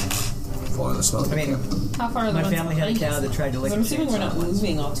smell. Following the smell of the camp. How far are the My ones family had a behind cow us? that tried to lick I'm assuming we're not chainsaw.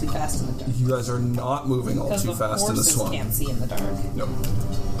 moving all too fast in the dark. You guys are not moving all Because too the fast in the horses swamp. can't see in the dark. Nope.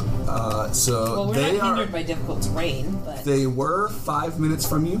 So Well, we're they not are. hindered by difficult terrain, but... They were 5 minutes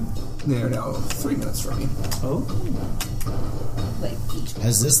from you. They are now 3 minutes from you. Oh? like each.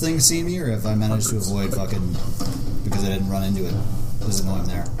 Has this thing seen me, or have I managed to avoid fucking because I didn't run into it? Does it know I'm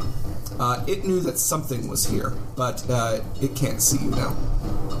there? It knew that something was here, but it can't see you now.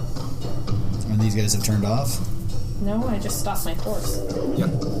 And these guys have turned off? No, I just stopped my horse. Yep.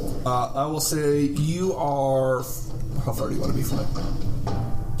 I will say you are... How far do you want to be from it?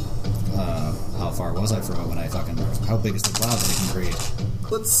 How far was I from it when I fucking... How big is the cloud that I can create?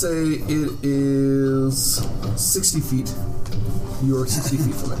 Let's say it is 60 feet. You're 60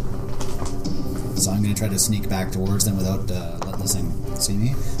 feet from it. So I'm going to try to sneak back towards them without letting this thing see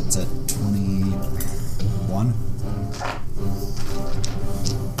me. It's at 21.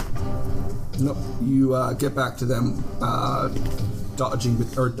 Nope. You get back to them,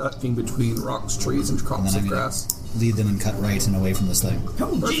 ducking between rocks, trees, and And crops then of I'm going grass. to lead them and cut right and away from this thing.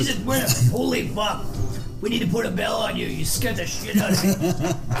 Oh, Jesus, holy fuck. We need to put a bell on you. You scared the shit out of me.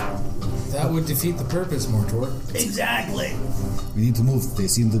 That would defeat the purpose, Mortor. Exactly. We need to move. They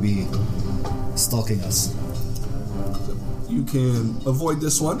seem to be stalking us. You can avoid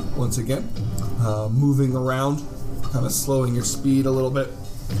this one, once again. Moving around, kind of slowing your speed a little bit.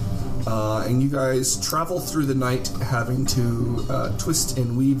 And you guys travel through the night, having to twist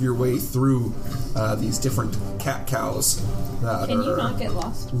and weave your way through these different cat cows that Can you are not get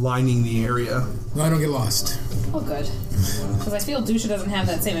lost? lining the area. No, I don't get lost. Oh, good. Because I feel Dusha doesn't have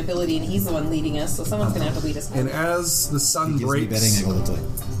that same ability, and he's the one leading us, so someone's going to have to lead us. And as the sun He gives me breaks, betting, I go the way.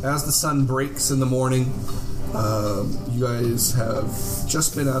 as the sun breaks in the morning, you guys have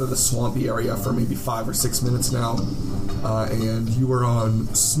just been out of the swampy area for maybe 5 or 6 minutes now, and you are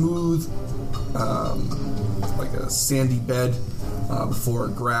on smooth, like a sandy bed before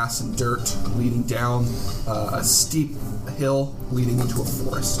grass and dirt leading down a steep hill leading into a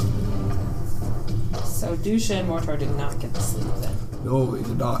forest. So Dusha and Mortor did not get to sleep then. No, they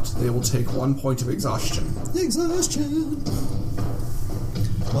did not. They will take 1 point of exhaustion. Exhaustion.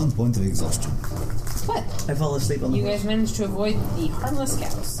 1 point of exhaustion. But I fall asleep on the you horse. guys managed to avoid the harmless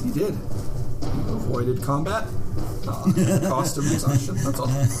cows. You did. You avoided combat. Cost of exhaustion. That's all.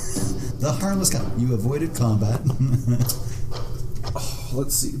 The harmless guy. You avoided combat.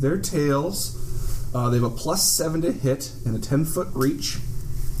 Let's see. Their tails, they have a +7 to hit and a 10-foot reach.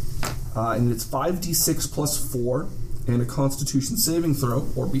 And it's 5d6 +4 and a constitution saving throw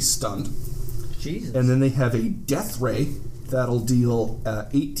or be stunned. Jesus. And then they have a death ray That'll deal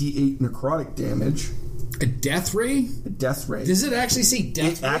 8d8 necrotic damage. A death ray? A death ray. Does it actually say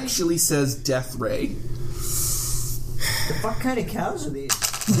death It ray? actually says death ray. The fuck kind of cows are these?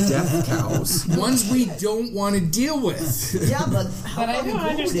 Death cows. Ones we don't want to deal with. Yeah, but how But I fucking don't cool would it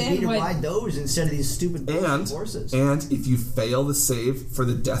understand be to what- ride those instead of these stupid bullshit horses? And if you fail the save for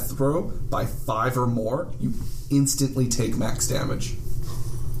the death throw by 5 or more, you instantly take max damage.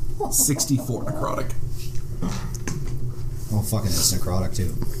 64 necrotic. Oh, fucking it's necrotic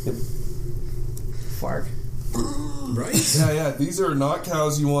too. Fark. Right? Yeah. These are not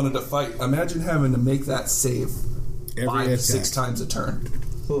cows you wanted to fight. Imagine having to make that save Every 5-6 attack. times a turn.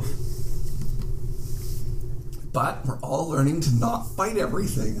 Oof. But we're all learning to not fight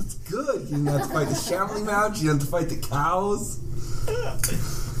everything. It's good. You didn't have to fight the shambling mount. You didn't have to fight the cows.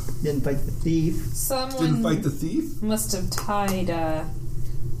 Didn't fight the thief. Didn't Someone fight the thief. must have tied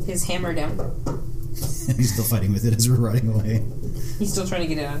his hammer down. He's still fighting with it as we're riding away. He's still trying to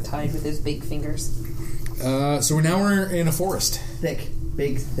get it untied with his big fingers. So we're in a forest. Thick.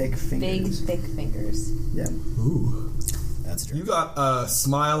 Big, thick fingers. Big, thick fingers. Yeah. Ooh. That's true. You got a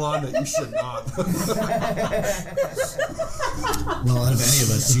smile on that you should not. Well, out of any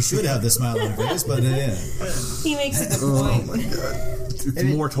of us, you should have the smile on your face, but yeah. He makes a good Oh point. my god. It's If it-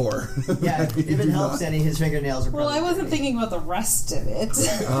 Mortor. Yeah, if You it do helps not. any, his fingernails are Well, probably I wasn't dirty. thinking about the rest of it.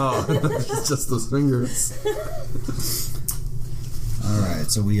 Oh, it's just those fingers.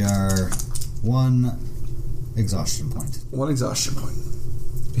 Alright, so we are 1 exhaustion point. 1 exhaustion point.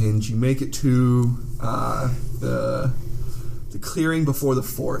 And you make it to the clearing before the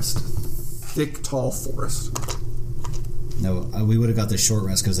forest. Thick, tall forest. No, we would have got the short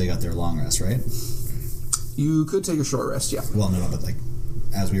rest because they got their long rest, right? You could take a short rest, yeah. Well, no, but like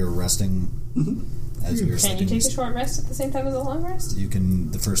as we were resting, as we were Can sleeping, you take a short rest at the same time as a long rest? you can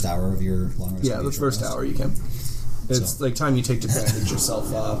the first hour of your long rest. Yeah, can be the a short first rest. hour you can. It's So- like time you take to bandage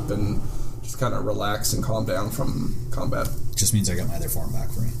yourself up and just kind of relax and calm down from combat. Just means I got my other form back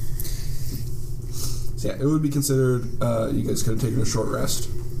for me. So yeah, it would be considered, you guys could have taken a short rest.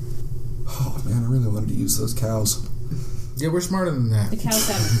 Oh man, I really wanted to use those cows. Yeah, we're smarter than that. The cows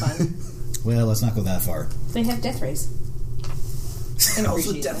having fun. Well, let's not go that far. They have death rays. And Also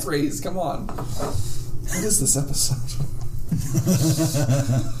appreciate death that. rays, come on. What is this episode?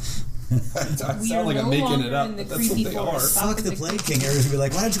 I We sound are like I'm no making longer it up, in the but that's what creepy they forest. are. Stop Fuck with the Plague King. Everyone's gonna be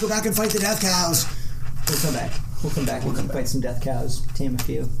like, why don't you go back and fight the death cows? We'll come back. We'll come back. We'll fight some death cows. Tame a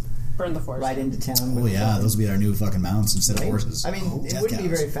few. Burn the forest. Ride into town. Oh with yeah, fucking- those would be our new fucking mounts instead of horses. I mean, Oh, it death wouldn't be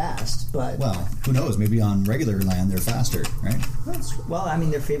cows. very fast, but Well, who knows? Maybe on regular land they're faster, right? well, I mean,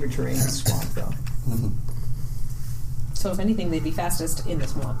 their favorite terrain is swamp, though. So if anything, they'd be fastest in the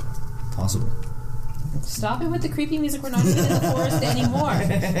swamp. Possibly. Stop it with the creepy music. We're not even in the forest anymore.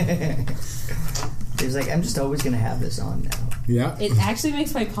 He was like, I'm just always going to have this on now. Yeah. It actually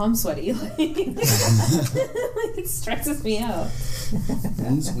makes my palms sweaty. Like, it stresses me out.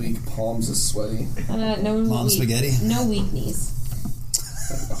 Knees weak, palms is sweaty. No Mom weak, spaghetti? No weak knees.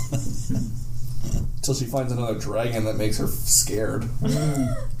 Until she finds another dragon that makes her scared.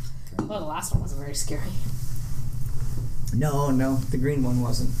 Well, the last one wasn't very scary. No, the green one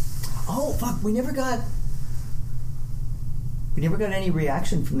wasn't. Oh, fuck, we never got any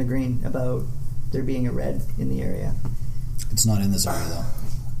reaction from the green about there being a red in the area. It's not in this area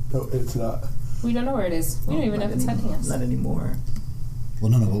though. No, it's not. We don't know where it is. We don't even know if it's hunting us. Not anymore.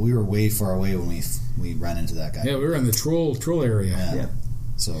 Well, no, but we were way far away when we ran into that guy. Yeah, we were in the troll area. Yeah. Yeah.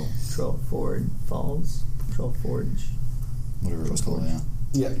 So Troll Forge, whatever it was called, yeah.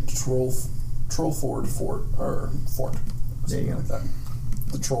 Yeah, Troll Ford Fort, or Fort. There you go. Like that.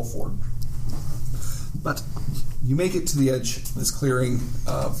 The Troll Ford. But you make it to the edge of this clearing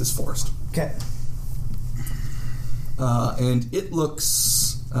of this forest. Okay. And it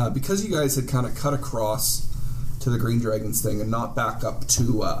looks, because you guys had kind of cut across to the Green Dragons thing and not back up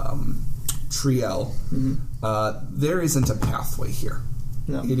to Triel, there isn't a pathway here.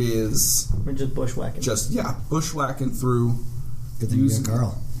 No. It is We're just bushwhacking. bushwhacking through. Good thing you got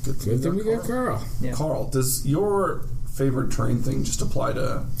Carl. Good Good thing we got Carl. Yeah. Carl, does your favorite terrain thing just apply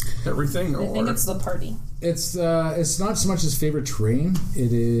to everything? Or I think it's the party. It's not so much his favorite terrain.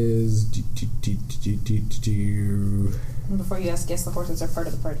 It is. And before you ask, yes, the horses are part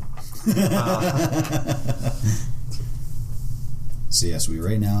of the party. So yes, we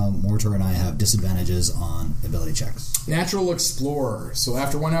right now, Mortor and I have disadvantages on ability checks. Natural explorer. So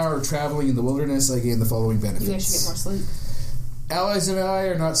after 1 hour of traveling in the wilderness, I gain the following benefits. You guys should get more sleep. Allies and I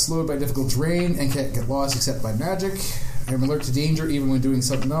are not slowed by difficult terrain and can't get lost except by magic. I am alert to danger even when doing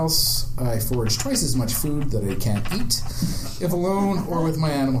something else. I forage twice as much food that I can't eat. If alone or with my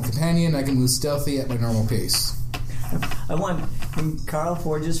animal companion, I can move stealthy at my normal pace. when Carl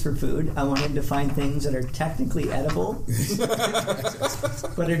forges for food, I want him to find things that are technically edible,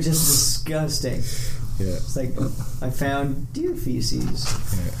 but are just disgusting. Yeah. It's like, I found deer feces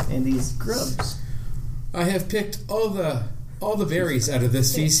and these grubs. I have picked all the berries out of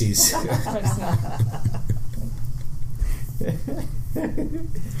this feces.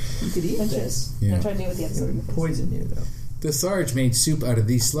 You could eat this. Yeah. I'm trying to do it with the It episode. would poison you, though. The Sarge made soup out of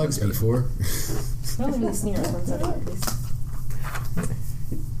these slugs before. Don't leave the sneers ones out of this.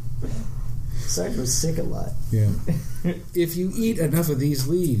 Sarge was sick a lot. Yeah. If you eat enough of these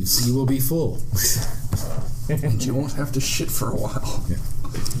leaves, you will be full. And you won't have to shit for a while. Yeah.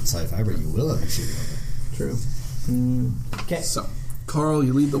 It's high fiber. You will have a shit. True. Okay. So, Carl,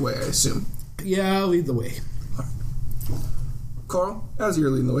 you lead the way, I assume. Yeah, I'll lead the way. Carl, as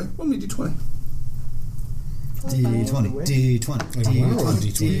you're leading the way, roll me D20. D20. D20. D20.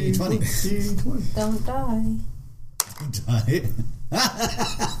 D20. Don't die. Die.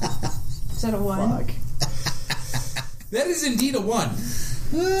 Is that a 1? Fuck. That is indeed a 1.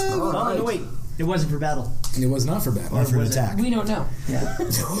 Oh, no, wait. It wasn't for battle. It was not for battle. Or for an was it? attack. We don't know. Yeah.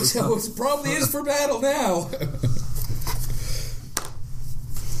 So it probably is for battle now.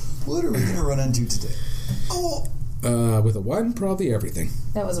 What are we going to run into today? Oh. With a 1, probably everything.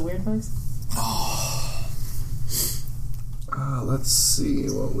 That was a weird noise. Let's see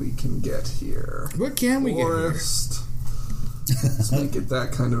what we can get here. What can we get here? Forest. Let's make it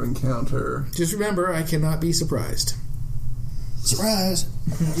that kind of encounter. Just remember, I cannot be surprised. Surprise.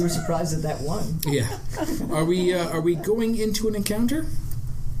 You were surprised at that one. Yeah. Are we going into an encounter?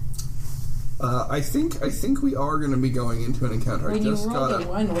 I think we are going to be going into an encounter. When I you just rolled gotta a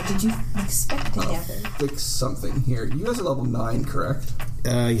 1, what did you expect to happen? fix something here. You guys are level 9, correct?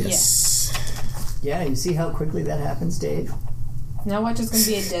 Yes. Yeah, you see how quickly that happens, Dave? Now watch, it's going to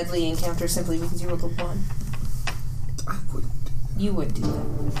be a deadly encounter simply because you rolled a 1. I wouldn't. You would do that.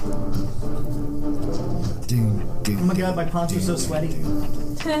 Ding, ding. Oh my god, my palms are so sweaty. Do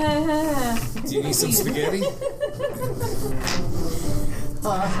you need some spaghetti?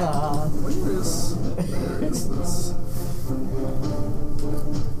 Where is this?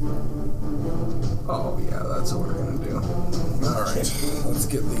 Oh, yeah, that's what we're going to do. Alright, let's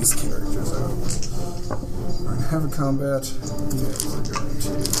get these characters out. We're going to have a combat. You guys are going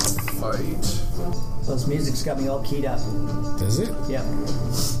to fight. Those music's got me all keyed up. Does it? Yep.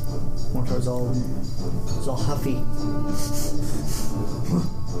 Mortar's all huffy.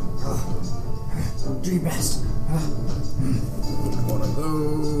 Do your best. One of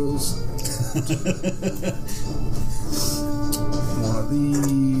those. One of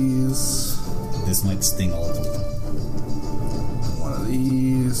these. This might sting all of them. One of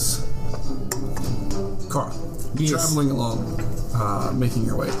these. Carl, Yes. traveling along, making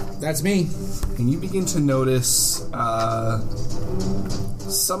your way. That's me. And you begin to notice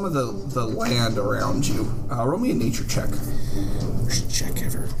some of the land around you. Roll me a nature check. Worst check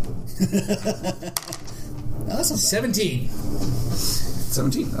ever. That's not 17.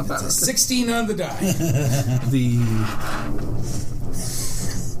 17, not bad. Okay. 16 on the die.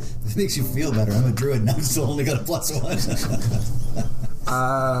 It makes you feel better. I'm a druid and I'm still only got a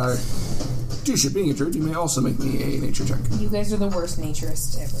 +1. Dusha, being a druid, you may also make me a nature check. You guys are the worst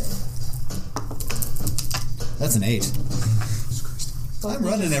naturists ever. That's an 8. I'm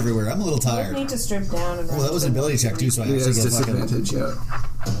running everywhere. I'm a little You tired. need to strip down and run. Well, that was an ability check too, so I Yeah, actually it's get fucking... disadvantage, yeah.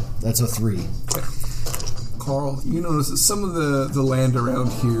 That's a 3. Carl, you notice that some of the land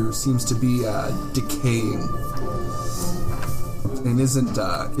around here seems to be decaying and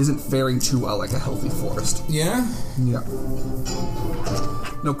isn't faring too well like a healthy forest. Yeah? Yeah.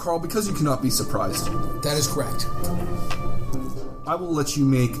 No, Carl, because you cannot be surprised, That is correct. I will let you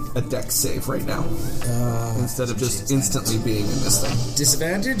make a dex save right now instead of just instantly being in this thing.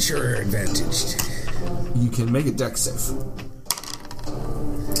 Disadvantage or advantaged? You can make a dex save.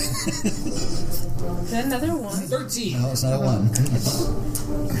 Is that another 1? 13. No, it's not a 1.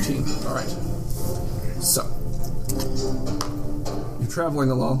 13. All right. So you're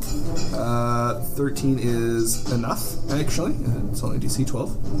traveling along. 13 is enough, actually. It's only DC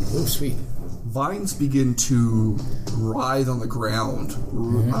 12. Oh, sweet. Vines begin to writhe on the ground,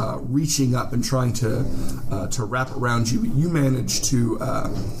 reaching up and trying to wrap around you. You manage to Jump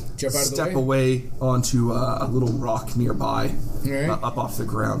out of the step way? away onto a little rock nearby, Alright. up off the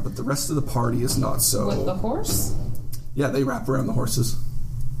ground. But the rest of the party is not so. With the horse? Yeah, they wrap around the horses.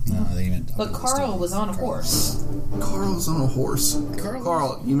 No, they meant... But Carl was on a horse. Carl's on a horse.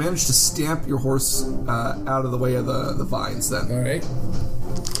 Carl, you managed to stamp your horse out of the way of the vines then. All right.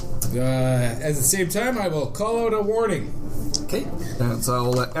 At the same time, I will call out a warning. Okay, and so I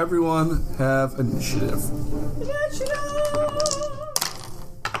will let everyone have initiative.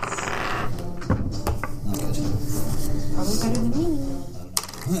 Not good. Probably better than me.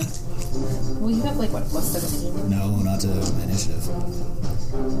 Well, you have like what, plus 17? No, not to my initiative.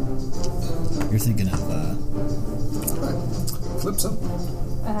 You're thinking of, Calypso.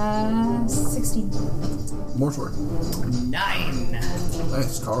 16. Mortor. 9.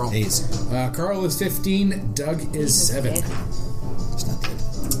 Nice, Carl. A's. Carl is 15. Doug is 7. It's not good.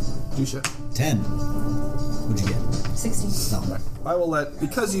 Jusha. 10. What'd you get? 16. No. I will let,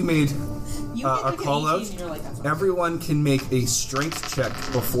 because you made You a get like call an out, 18 and you're like, that's fine. everyone can make a strength check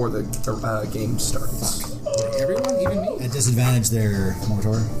before the game starts. Everyone, even me. At disadvantage there,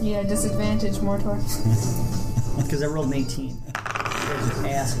 Mortor. Yeah, disadvantage, Mortor. Because I rolled an 18. You guys are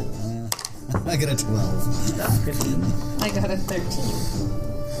assholes. I got a 12. That's 15. I got a 13.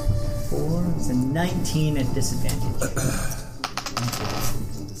 4. It's a 19 at disadvantage.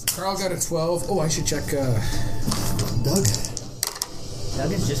 Carl got a 12. Oh, I should check. Doug.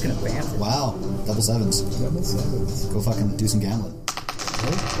 Doug is just going to bamf it. Wow. Double sevens. Double 7s. Go fucking do some gambling.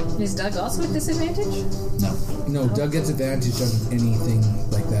 Is Doug also at disadvantage? No. No, Doug gets advantage on anything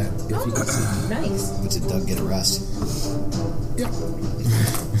like that if he can see. Nice. But did Doug get a rest? Yeah.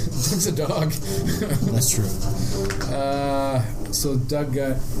 Doug's a dog. That's true. So Doug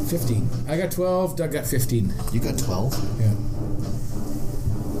got 15. I got 12. Doug got 15. You got 12? Yeah.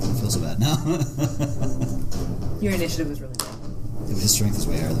 I don't feel so bad now. Your initiative was really good. His strength is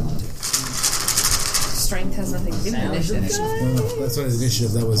way higher than mine. Strength has nothing to do with initiative. No, that's not his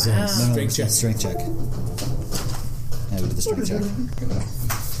initiative. That was strength check. Strength check. Yeah, we did the strength check.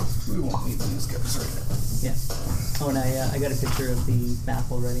 We won't need these guys right now. Yeah. Oh, and I got a picture of the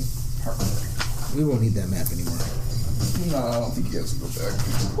map already. We won't need that map anymore. No, I don't think you guys will go back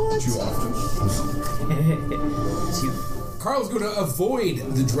too often. It's you. Carl's going to avoid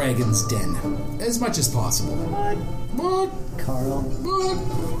the dragon's den as much as possible. What? Carl. What?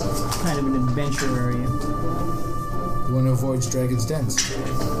 Kind of an adventurer, are you? The one who avoids dragon's dens.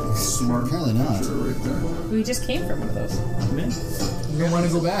 Smart. Apparently not. Right there. We just came from one of those. We don't want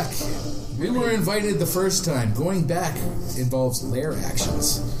to go back. We were invited the first time. Going back involves lair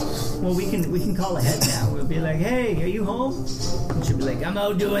actions. Well, we can call ahead now. We'll be like, hey, are you home? And she'll be like, I'm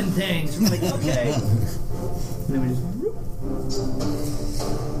out doing things. We're like, okay. And then we just...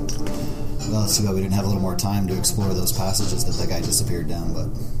 Well, let's see why we didn't have a little more time to explore those passages that guy disappeared down, but...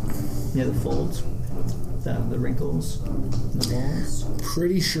 Yeah, the folds. The wrinkles. The walls.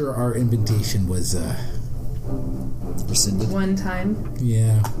 Pretty sure our invitation was, rescinded. One time.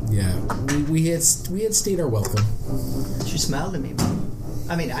 yeah. We had stayed our welcome. She smiled at me.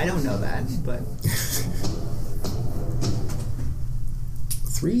 I mean, I don't know that, but...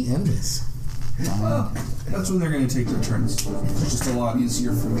 3 endless. Well, that's when they're going to take their turns. It's just a lot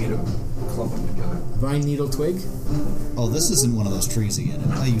easier for me to clump them together. Vine, needle, twig. Oh, this isn't one of those trees again.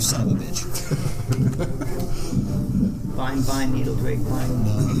 Oh, you son of a bitch. Vine, needle, twig, pine,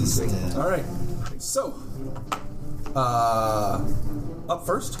 No, needle, it's, twig. Alright, so, up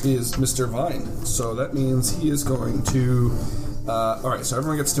first is Mr. Vine. So that means he is going to... Alright, so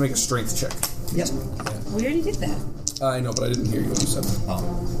everyone gets to make a strength check. Yep. We already did that. I know, but I didn't hear you when you said it.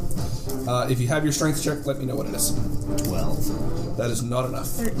 Oh, If you have your strength check, let me know what it is. 12. That is not enough.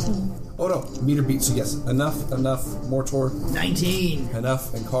 13. Oh no, meter beat, so yes. Enough, Mortor, 19.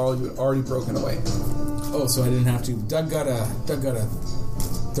 enough, and Carl, you had already broken away. Oh, so I didn't have to. Doug got a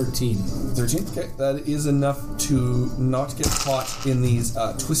 13. 13? Okay, that is enough to not get caught in these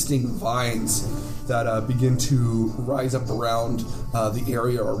twisting vines that begin to rise up around the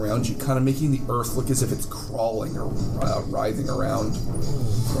area around you, kind of making the earth look as if it's crawling or writhing around.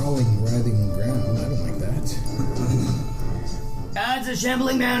 Crawling, writhing ground. I don't like that. It's a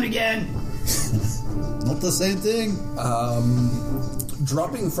shambling mound again. Not the same thing.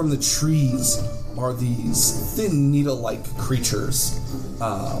 Dropping from the trees are these thin needle-like creatures,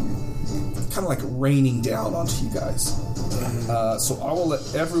 kind of like raining down onto you guys. So I will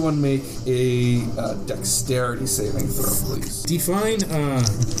let everyone make a dexterity saving throw, please. Define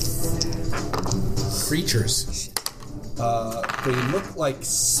creatures. They look like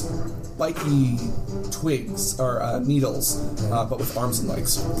spiky twigs or needles, but with arms and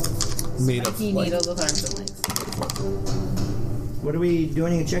legs. Made of Spiky like, needles with arms and legs. What are we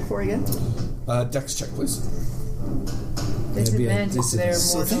doing a check for again? dex check, please. Disadvantage there,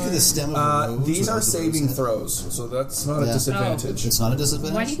 So more. think of the stem of a rose. These or are the saving rose. throws, so that's not a Yeah. disadvantage. It's not a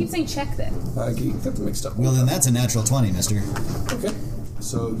disadvantage? Why do you keep saying check then? You get them mixed up. Well, then that's a natural 20, mister. Okay.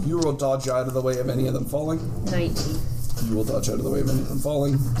 So you will dodge out of the way of any of them falling. 19. You will dodge out of the way of any of them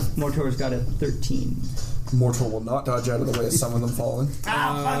falling. Mortor's got a 13. Mortal will not dodge out of the way of some of them falling.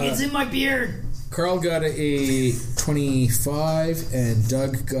 Fuck, it's in my beard. Carl got a 25, and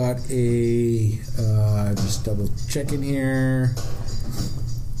Doug got a just double checking here.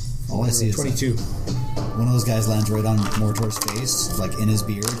 All I see is 22. One of those guys lands right on Mortor's face, like in his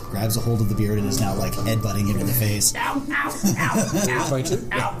beard, grabs a hold of the beard, and is now like headbutting him in the face. Ow, ow, ow, ow. 22?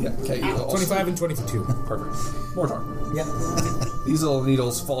 Yeah. Okay, you also. 25 and 22. Perfect. Mortar. Yep. These little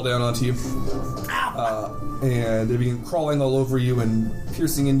needles fall down onto you. And they begin crawling all over you and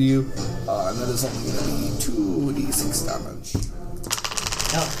piercing into you. And that is only going to be 2d6 damage.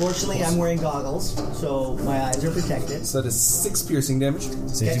 Now, fortunately, I'm wearing goggles, so my eyes are protected. So that is 6 piercing damage.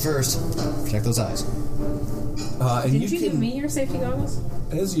 Safety first. Protect those eyes. And Didn't you give me your safety goggles?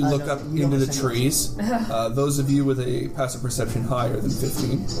 As you look no, up you into the don't trees, those of you with a passive perception higher than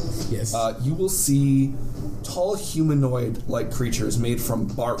 15, Yes. you will see tall humanoid-like creatures made from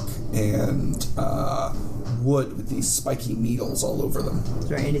bark and wood with these spiky needles all over them. Is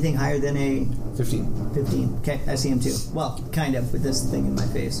there anything higher than a 15. 15? Okay, I see him too. Well, kind of, with this thing in my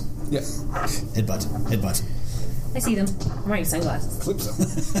face. Yeah. Headbutt. I see them. I'm wearing sunglasses. Clips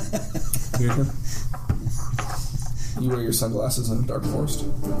them. Your turn. You wear your sunglasses in a dark forest?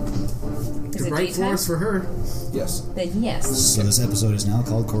 Is The it bright daytime? forest for her. Yes. Then yes. So this episode is now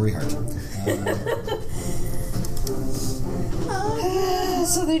called Corey Hart.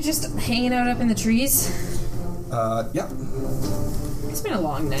 So they're just hanging out up in the trees. Yeah. It's been a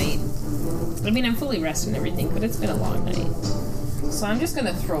long night. I mean, I'm fully rested and everything, but it's been a long night. So I'm just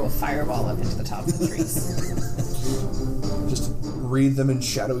gonna throw a fireball up into the top of the trees. Just wreathe them in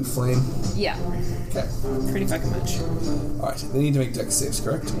shadowy flame. Yeah, Okay. pretty fucking much. Alright. They need to make dex saves,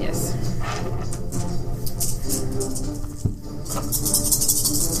 correct? Yes.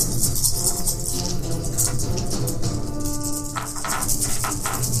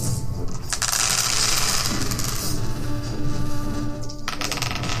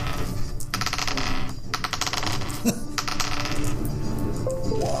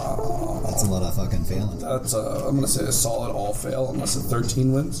 That's a lot of fucking failing. That's, I'm going to say a solid all fail unless a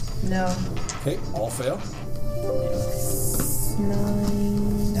 13 wins. No. Okay, all fail.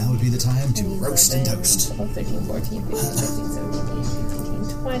 9. Now would be the time to roast and toast. 12, 13, 14, 15, 16, 17, 18,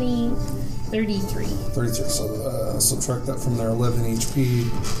 19, 20, 33. 33. So subtract that from their 11 HP,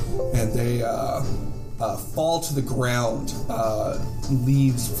 and they fall to the ground,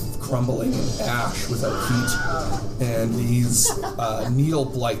 leaves crumbling in ash without heat, and these needle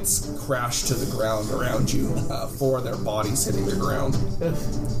blights crash to the ground around you, 4 of their bodies hitting the ground.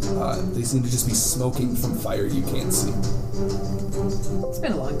 They seem to just be smoking from fire you can't see. It's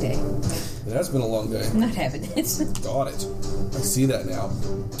been a long day. It has been a long day. I'm not having it. Got it. I see that now.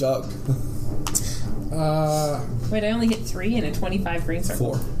 Doug. Wait, I only hit 3 in a 25 green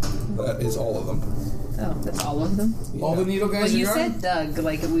circle. 4. That is all of them. Oh, that's all of them? All the needle Well, guys you are gone? said Doug,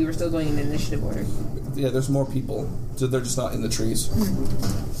 like we were still going in initiative order. Yeah, there's more people. So they're just not in the trees.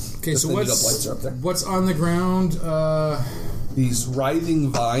 Okay, Just so the needle blights are up there. what's on the ground, These writhing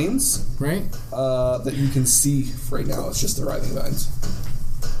vines right? that you can see right now. It's just the writhing vines.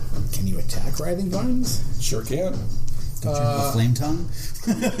 Can you attack writhing vines? Sure can. Don't you have a flame tongue?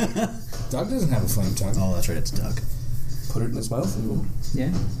 Doug doesn't have a flame tongue. Oh, that's right, it's Doug. Put it in his mouth and go.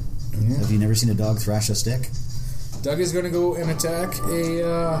 Yeah. Have you never seen a dog thrash a stick? Doug is going to go and attack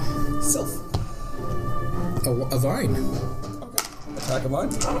a vine. Okay. Attack a vine.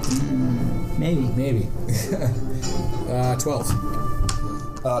 Maybe. 12.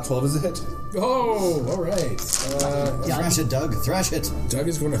 12 is a hit. Oh, all right. Thrash it, Doug. Thrash it. Doug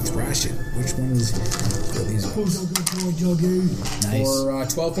is going to thrash it. Which one is these? Nice. For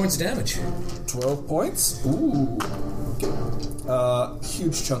 12 points of damage. 12 points. Ooh.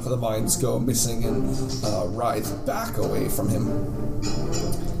 Huge chunk of the vines go missing and writhe back away from him.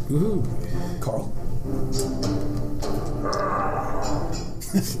 Woohoo. Carl.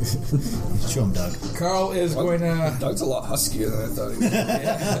 Show him, Doug. Carl is going to... Doug's a lot huskier than I thought he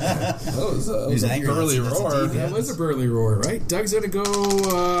was. That was He's a angry. burly That's a roar. deep- That was a burly roar, right? Doug's going to go...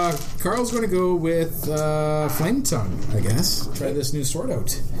 Carl's going to go with Flame Tongue, I guess. Try this new sword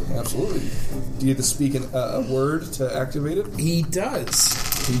out. Absolutely. Do you get to speak a word to activate it? He does.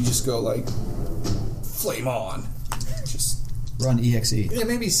 So you just go like, flame on. Just Run EXE. Yeah,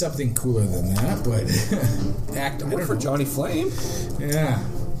 maybe something cooler than that, but... act work for Johnny Flame. Yeah.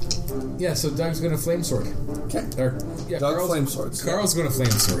 Yeah, so Doug's going to flame sword. Okay. Or, yeah, Doug Carl's, flame swords. Carl's going to flame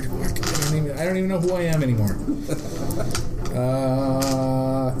sword. I don't even know who I am anymore.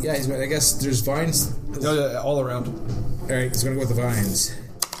 Yeah, he's. I guess there's vines. Yeah, all around. All right, he's going to go with the vines.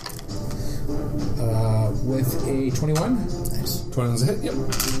 With a 21. Nice. 21's a hit. Yep.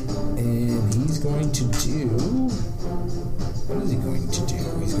 And he's going to do... What is he going to do?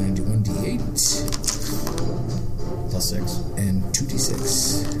 He's going to do 1d8. Plus 6. And 2d6.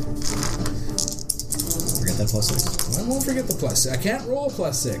 Forget that plus 6. I won't forget the plus. I can't roll a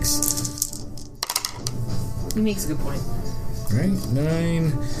plus 6. He makes a good point. Right?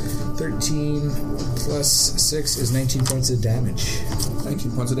 9, 13 plus 6 is 19 points of damage.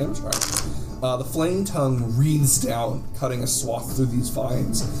 19 points of damage. All right. The flame tongue wreathes down, cutting a swath through these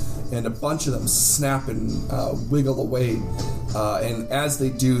vines, and a bunch of them snap and wiggle away. And as they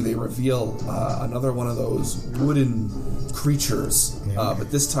do, they reveal another one of those wooden creatures, but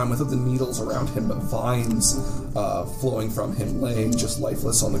this time without the needles around him, but vines flowing from him, laying just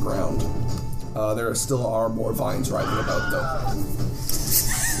lifeless on the ground. There still are more vines writhing about, though.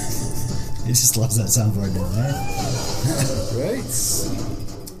 He just loves that soundboard down there. Right.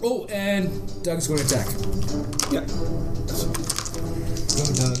 Oh, and Doug's going to attack. Yeah. Go,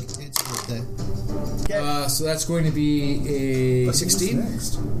 Doug. It's birthday. So that's going to be a 16.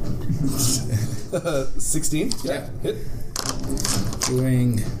 16? Yeah. Hit.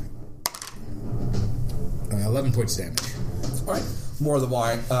 Doing 11 points of damage. All right. More of the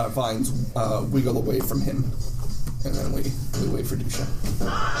vines wiggle away from him. And then we wait for Dusha.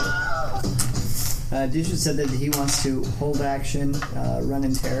 Dusha said that he wants to hold action, run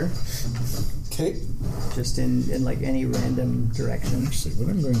and tear. Okay. Just in like any random direction. Actually, what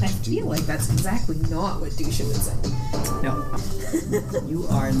I'm going to I feel like that's exactly not what Dusha would say. No. You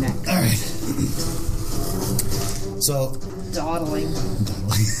are next. All right. So... Dawdling.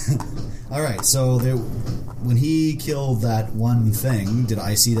 All right, so when he killed that one thing, did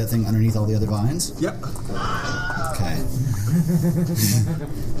I see that thing underneath all the other vines? Yep. Okay.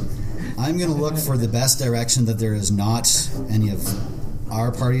 I'm going to look for the best direction that there is not any of our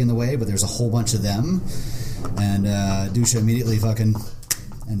party in the way, but there's a whole bunch of them. And Dusha immediately fucking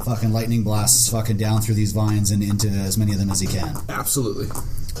lightning blasts fucking down through these vines and into as many of them as he can. Absolutely.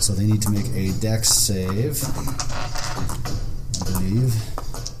 So they need to make a dex save, I believe.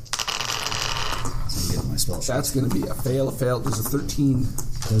 Get my spell sheet. That's going to be a fail. There's a 13.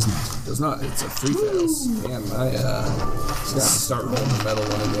 Does not. Does not. It's a 3 fails. Damn, I just got to start rolling the metal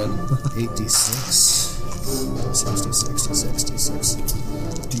one again. 8d6. 66.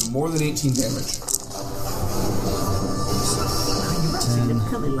 Do more than 18 damage.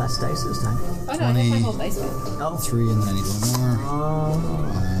 Significantly less dice this time. Oh no, I have my whole dice back. Oh. 3, and then I need one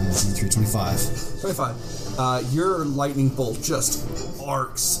more. 3, 25. 25. Your lightning bolt just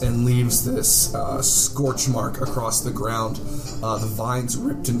arcs and leaves this scorch mark across the ground. The vines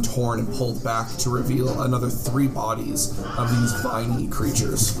ripped and torn and pulled back to reveal another 3 bodies of these viney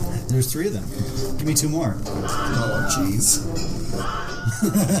creatures. There's 3 of them. Give me 2 more. Oh, jeez.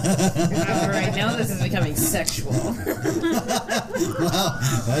 Alright, now this is becoming sexual. Wow,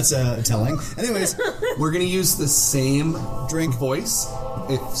 that's telling. Anyways, We're going to use the same drink voice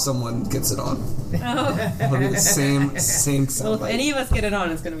if someone gets it on. Oh. It'll be the same sound Well, if bite. any of us get it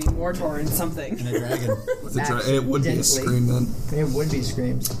on, it's going to be Mortor and something. and a dragon. It would be a scream then. It would be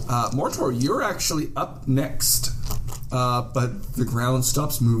screams. Mortor, you're actually up next. But the ground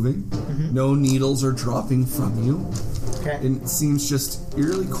stops moving. Mm-hmm. No needles are dropping from you. Okay. And it seems just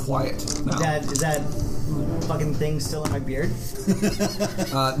eerily quiet now. Is that fucking thing still in my beard?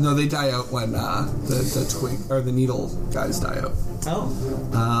 No, they die out when the twig or the needle guys die out. Oh.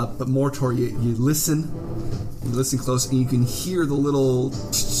 But Mortor, you listen close, and you can hear the little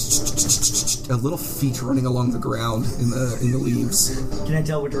feet running along the ground in the leaves. Can I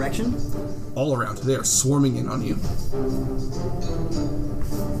tell what direction? All around. They are swarming in on you.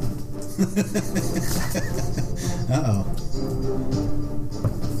 Uh-oh.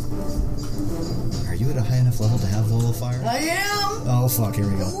 Are you at a high enough level to have the little fire? I am! Oh, fuck, here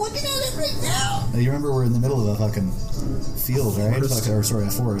we go. I'm looking at it right now! Now, you remember we're in the middle of a fucking field, right? Forest.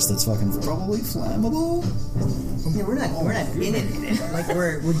 A forest that's fucking probably flammable. Yeah, we're not in it. Like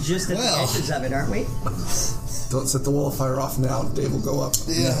we're just at the edges of it, aren't we? Don't set the wall of fire off now. Dave will go up.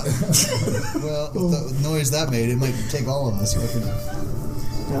 Yeah. Well, the noise that made, it might take all of us.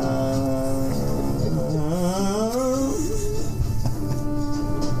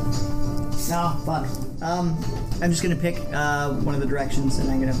 No, fuck. I'm just gonna pick one of the directions and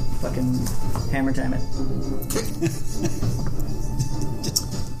I'm gonna fucking hammer time it.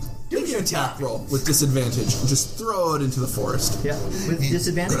 Give me an attack roll with disadvantage. Just throw it into the forest. Yeah, with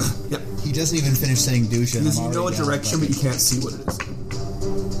disadvantage. Yep. He doesn't even finish saying douche. Because you know a direction, but you can't see what it is.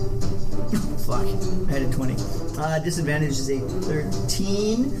 Fuck. I had a 20. Disadvantage is a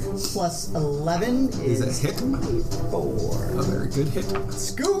 13 plus 11 Is is that a hit? 4. A very good hit.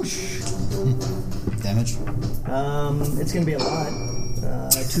 Scoosh! Damage? It's gonna be a lot.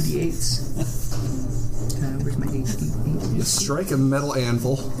 2d8s. Where's my 8? You strike a metal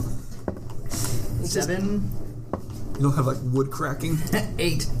anvil. 7. You don't have like wood cracking.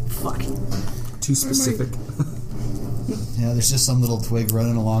 8. Fuck. Too specific. Yeah, there's just some little twig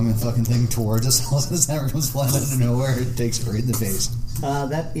running along the fucking thing towards us. All of a sudden, hammer comes flying out of nowhere. It takes it right in the face.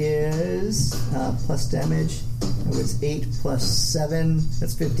 That is plus damage. It was 8 plus 7.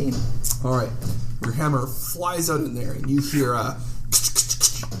 That's 15. All right, your hammer flies out in there, and you hear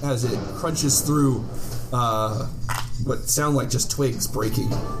as it crunches through what sound like just twigs breaking.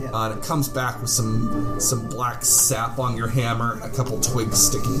 Yeah. And it comes back with some black sap on your hammer and a couple twigs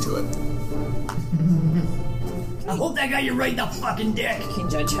sticking to it. I hope that got you right in the fucking dick. You can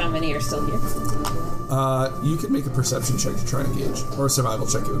judge how many are still here. You can make a perception check to try and gauge, or a survival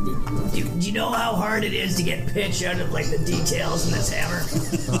check it would be. Do you know how hard it is to get pitch out of like the details in this hammer?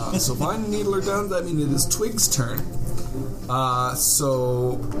 So Vine and Needle are done. That means it is Twig's turn.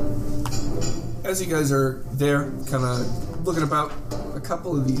 So as you guys are there, kind of looking about, a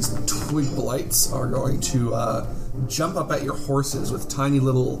couple of these twig blights are going to jump up at your horses with tiny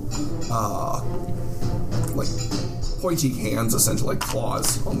little, like pointy hands, essentially like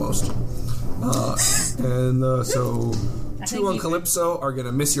claws almost. So two on Calypso are going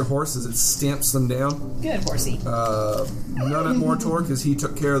to miss your horse as it stamps them down. Good, horsey. None at Mortor because he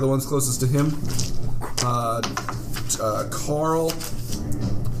took care of the ones closest to him. Carl,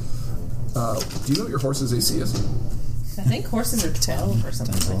 do you know what your horse's AC is? I think horses are 12 or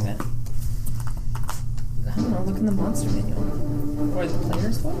something like that. I don't know, look in the monster manual. Or the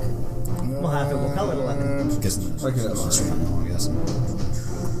player's book. We'll have it. We'll call it 11. I guess Okay, that's monster right. manual, I guess.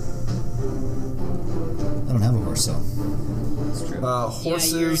 I don't have a horse, so. That's true.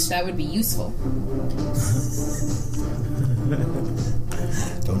 Horses. Yeah, that would be useful.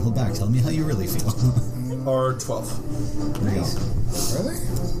 Don't hold back. Tell me how you really feel. Are 12. There you go. Are they?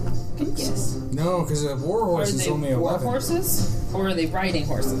 Good guess. No, because a war horse Are is they only war 11. horses? Or are they riding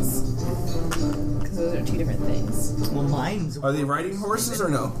horses? Because those are two different things. Well, mine's... Are they riding horses or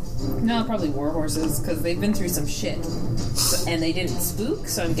no? No, probably war horses, because they've been through some shit. And they didn't spook,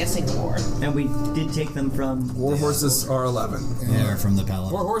 so I'm guessing war. And we did take them from... War horses are 11. Yeah, from the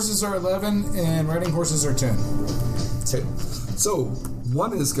paladin. War horses are 11, and riding horses are 10. Okay. So,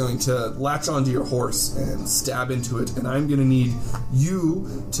 one is going to latch onto your horse and stab into it, and I'm going to need you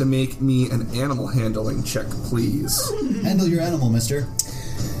to make me an animal handling check, please. Handle your animal, mister.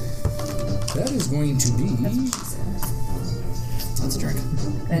 That is going to be... That's a drink.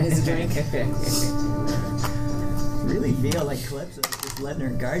 That is a drink. Really feel like Calypso just letting her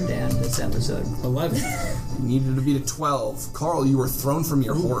guard down this episode. 11. You needed to beat a 12. Carl, you were thrown from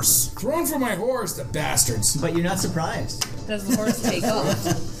your horse. Thrown from my horse, the bastards. But you're not surprised. Does the horse take off?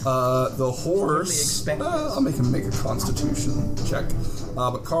 The horse... Totally expected. I'll make him make a constitution check.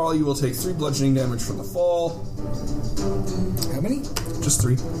 But Carl, you will take 3 bludgeoning damage from the fall. How many? Just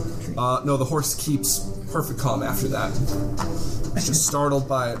 3. No, the horse keeps perfect calm after that. It's just startled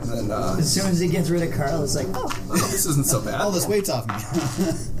by it, and then... As soon as he gets rid of Carl, it's like, oh. this isn't so bad. All this weight's off me.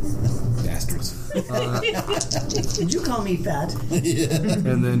 Bastards. Did you call me fat?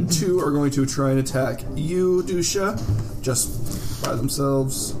 And then 2 are going to try and attack you, Dusha, just by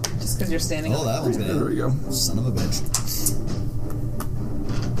themselves. Just because you're standing Oh, that one's There gonna we go. Son of a bitch.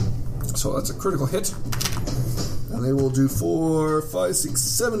 So that's a critical hit. And they will do 4, 5, 6,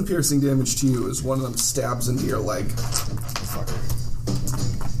 7 piercing damage to you as one of them stabs into your leg. Fucker.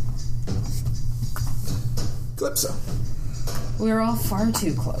 Calypso. We're all far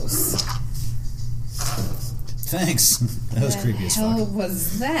too close. Thanks. That was creepy as How fuck.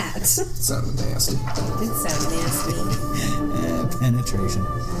 was that? Sounded nasty. It did sound nasty. Penetration.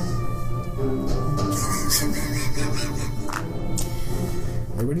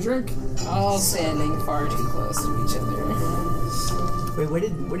 Everybody drink. All standing far too close to each other. Wait, what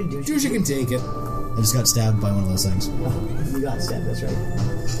did you do? Dusha can take it. I just got stabbed by one of those things. Oh, you got stabbed, that's right.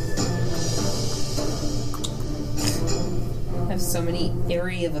 I have so many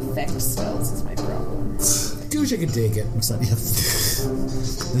area of effect spells is my problem. Dusha can take it. What's that? Yeah.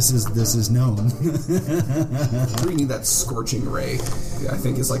 This is known. We need that scorching ray. I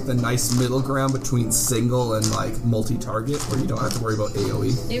think is like the nice middle ground between single and like multi-target, where you don't have to worry about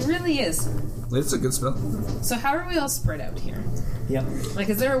AoE. It really is. It's a good spell. So how are we all spread out here? Yep. Like,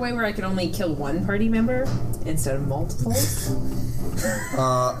 is there a way where I can only kill one party member instead of multiples?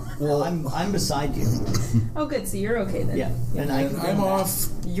 Well, I'm beside you. Oh, good. So you're okay then. Yeah. And I'm off.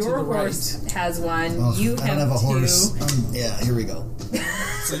 Your to the horse has one. Oh, you I have don't have a two. horse. Yeah, here we go.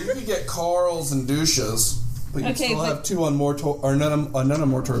 so you could get Carl's and Dusha's, but you Okay, still but- have 2 on Mortor, or none on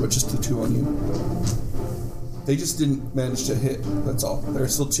Mortor, but just the 2 on you. They just didn't manage to hit. That's all. There are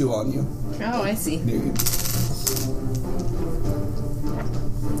still 2 on you. Oh, I see. Near you.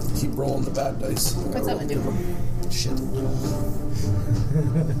 keep rolling the bad dice. What's that one do? Shit.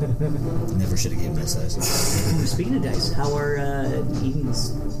 Never should have given that size. Speaking of dice, how are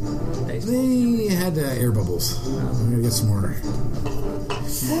Eden's dice? They had air bubbles. I'm gonna get some more.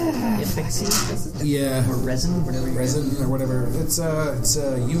 Epoxy? Yeah. Or resin? Whatever. Resin or whatever. It's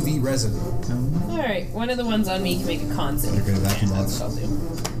UV resin. Alright, one of the ones on me can make a con save. They're good vacuum That's box. what I'll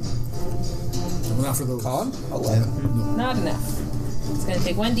do. Not for those. Con? 11. Not enough. It's going to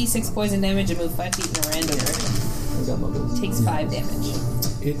take 1d6 poison damage and move 5 feet in a random direction. Takes 5 damage.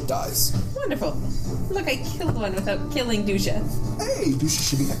 It dies. Wonderful. Look, I killed one without killing Dusha. Hey, Dusha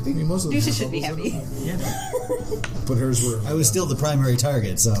should be happy. Most of Dusha should be happy. Yeah. But hers were. I was still the primary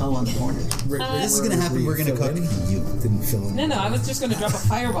target, so. Oh, on the corner. This is going to happen. We're going to cook you. Didn't fill in. No, I was just going to drop a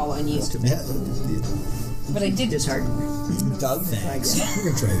fireball on you. Yeah. But I did. Disheartened. Doug? Thanks. We're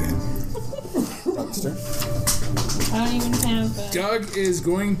gonna try again. Doug's turn. I don't even have. Doug is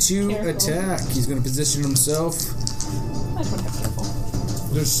going to Careful. attack. He's going to position himself. I just want to have careful.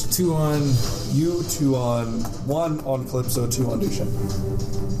 There's 2 on. You, 2 on... 1 on Calypso, 2 on Dusha.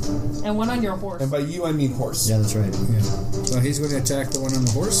 And 1 on your horse. And by you, I mean horse. Yeah, that's right. Yeah. So he's going to attack the one on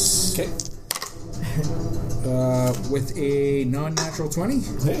the horse. Okay. With a non-natural 20.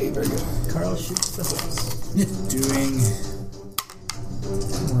 Hey, very good. Carl shoots the horse. Doing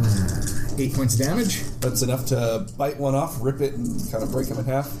 8 points of damage. That's enough to bite one off, rip it, and kind of break him in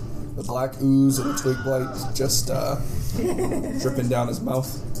half. The black ooze and the twig blight just dripping down his mouth.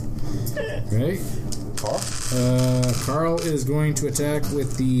 Okay. Carl? Carl is going to attack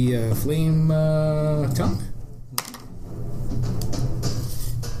with the flame tongue.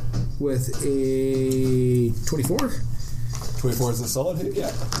 With a 24. 24 is a solid hit,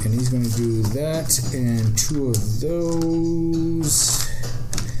 yeah. And he's going to do that and 2 of those.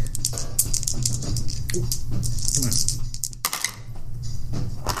 Ooh, come on.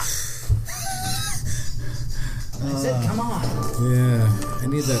 I said, come on. Yeah, I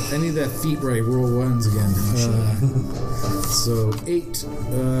need that feat where I roll ones again. So 8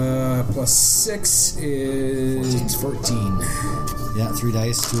 plus 6 is 14. Yeah, 3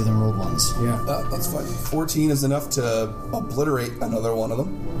 dice, 2 of them rolled ones. Yeah. That's fine. 14 is enough to obliterate another one of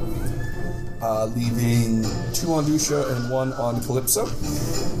them. Leaving 2 on Dusha and 1 on Calypso.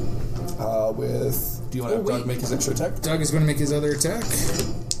 Do you want to have Doug make his extra attack? Doug is going to make his other attack.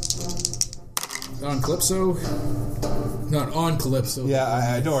 On Calypso. Not on Calypso. Yeah,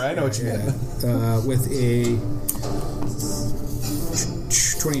 I know what you meant. With a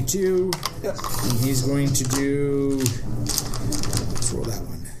 22. Yeah. And he's going to do... Let's roll that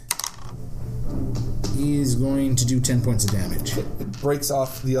one. He's going to do 10 points of damage. It breaks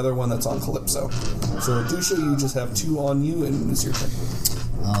off the other one that's on Calypso. So, Dusha, you just have 2 on you, and it's your turn.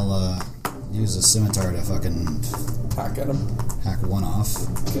 I'll use a scimitar to fucking Hack at him. hack one off.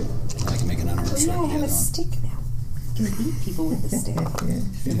 Okay. I can make an unarmed strike. No, I with the have a other one. stick now. I can beat people with the stick.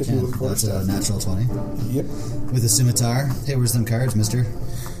 You hit me with a quarter That's a staff. natural 20. Yep. With a scimitar. Hey, where's them cards, mister?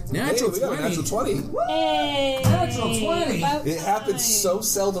 Natural Hey, we got a 20. natural 20. Hey! Natural 20. About It happens time. so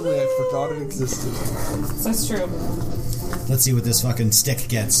seldomly I forgot it existed. That's true. Let's see what this fucking stick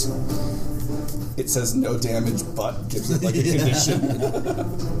gets. It says no damage, but gives it like a condition.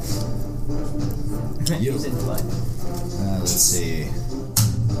 Use it, but Let's see.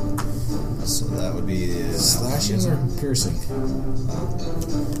 So that would be Slashing or piercing?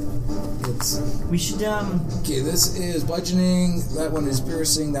 we should Okay, this is bludgeoning, that one is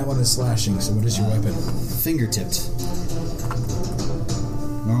piercing, that one is slashing. So what is your weapon? finger-tipped.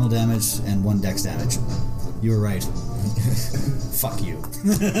 Normal damage and 1 dex damage. You were right. Fuck you.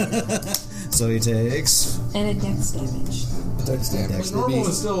 So he takes. And it dex damage. Dex damage. Dex. Normal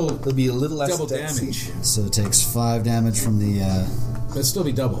is still There'll be a little less double dex damage. So it takes 5 damage from the. It'll still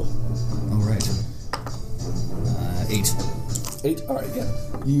be double. Oh right. 8. 8. All right, yeah.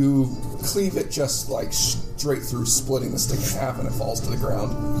 You cleave it just like straight through, splitting the stick in half, and it falls to the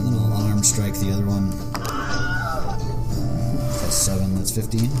ground. And then I'll unarmed strike the other one. That's 7. That's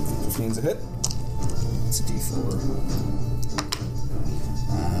 15. 15's a hit. It's a D4.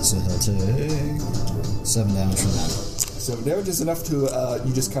 So he'll take 7 damage from that. So damage is enough to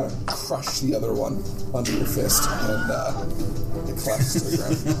you just kind of crush the other one under your fist, and it collapses to the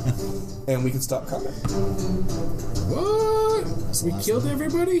ground. And we can stop combat. What? We killed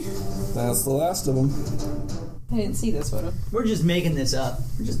everybody? That's the last of them. I didn't see this photo. we're just making this up.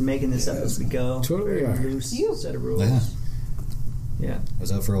 We're just making this up as we go. Totally Very are. loose You. set of rules. Yeah. Yeah. I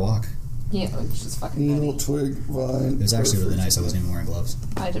was out for a walk. Yeah, it's just fucking Needle, nutty. twig, vine. It was actually really nice. I wasn't even wearing gloves.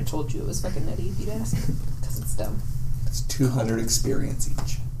 I'd have told you it was fucking nutty if you'd asked. Because it's dumb. It's 200 experience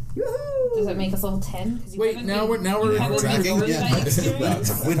each. Woohoo! Does that make us level 10? 'Cause you Wait, haven't now been- we're you haven't tracking? been Yeah. by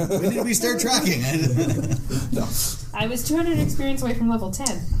experience. When did we start tracking? No. I was 200 experience away from level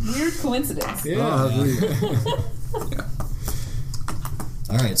 10. Weird coincidence. Yeah.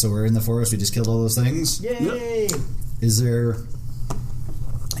 All right, so we're in the forest. We just killed all those things. Yay! Is there?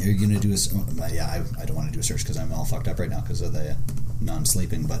 Are you going to do a? Yeah, I don't want to do a search because I'm all fucked up right now because of the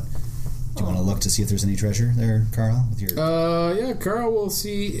non-sleeping. But do you want to look to see if there's any treasure there, Carl? With your Yeah, Carl will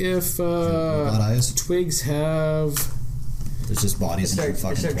see if bad eyes. twigs have. There's just bodies in your I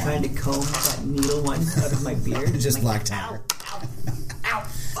fucking start trying to comb that needle one out of my beard. Just I'm black like, tar. Ow!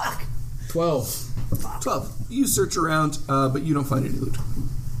 Fuck! 12. 12. You search around, but you don't find any loot.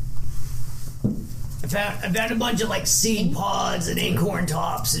 I found a bunch of like seed pods and acorn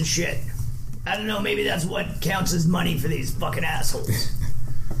tops and shit. I don't know, maybe that's what counts as money for these fucking assholes.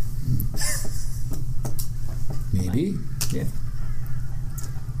 Maybe. Yeah.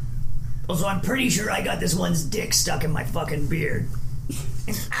 Also, I'm pretty sure I got this one's dick stuck in my fucking beard.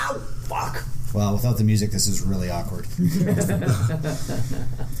 Ow! Fuck! Well, without the music, this is really awkward.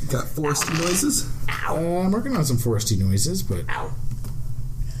 Got foresty noises? I'm working on some foresty noises, but I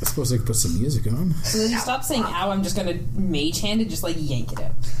suppose I could put some music on. So then you stop saying ow, I'm just gonna mage hand and just like yank it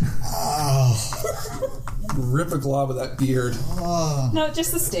out. Rip a glob of that beard. No,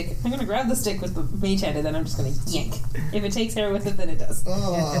 just the stick. I'm gonna grab the stick with the mage hand and then I'm just gonna yank. If it takes hair with it, then it does.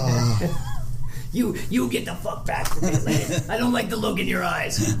 You get the fuck back from me, lady. I don't like the look in your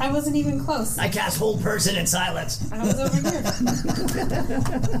eyes. I wasn't even close. I cast hold person in silence. I was over here.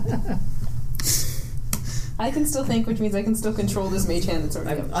 I can still think, which means I can still control this mage hand that's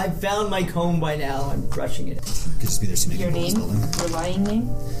already out. I've found my comb by now. I'm brushing it. Could just be there to make Your a name? building. Your lying name?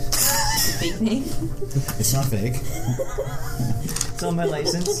 Fake name? It's not fake. It's on my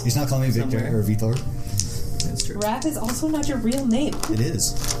license. He's not calling me Victor Somewhere. or Vitor. That's true. Wrath is also not your real name. It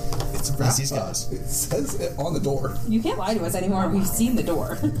is. It's That's these guys. It says it on the door. You can't lie to us anymore. We've seen the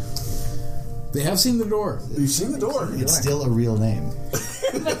door. They have seen the door. You've seen the door. It's still a real name.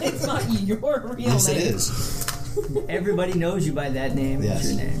 But it's not your real Yes, name. it is. Everybody knows you by that name. Yes.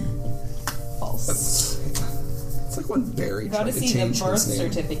 What's your name? False. It's like when Barry You tried gotta to see the change birth his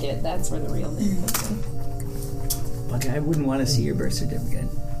name. certificate. That's where the real name is. Fuck, I wouldn't want to see your birth certificate.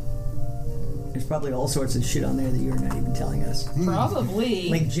 There's probably all sorts of shit on there that you're not even telling us. Probably.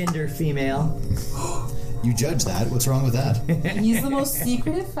 Like gender, female. You judge that. What's wrong with that? He's the most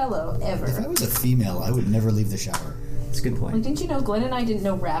secretive fellow If I ever. was a female, I would never leave the shower. That's a good Like, point. didn't you know Glenn and I didn't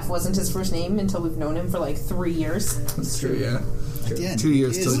know Raph wasn't his first name until we've known him for like 3 years? That's True, yeah. Again, 2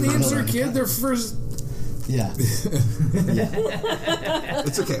 years he till is you the Names middle are of kid, their first. Yeah.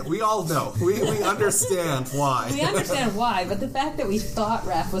 It's okay. We all know. We understand why. We understand why, but the fact that we thought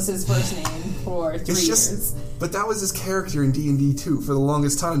Raph was his first name for 3 It's just, years. but that was his character in D&D too. For the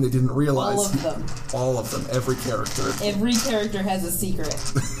longest time, they didn't realize. All of them. All of them. Every character. Every character has a secret.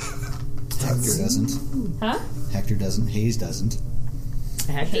 Hector doesn't. Huh? Hector doesn't. Hayes doesn't.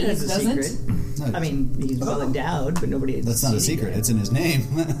 Hector Hayes has a doesn't? secret. No, I mean, he's well endowed, but nobody has that's not a seen it secret. yet. It's in his name.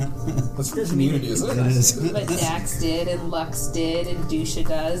 That's from Doesn't mean Community, it- isn't It it? is. But Dax did, and Lux did, and Dusha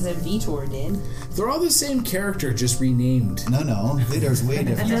does, and Vitor did. They're all the same character, just renamed. No. Vitor's way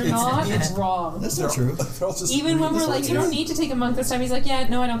different. You're not wrong. That's not true. They're all just Even when we're like, you don't need to take a monk this time, he's like, yeah,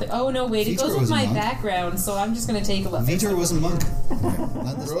 no, I don't think. Oh, no, wait, it Vitor goes with was a my monk. background, so I'm just going to take a look. Vitor was a monk.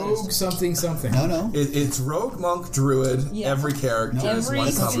 Not this Rogue list. something. No. It's rogue, monk, druid. Yeah. Every character is Every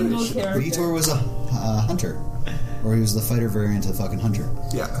one single combination. character. Vitor was a hunter. Or he was the fighter variant of fucking hunter.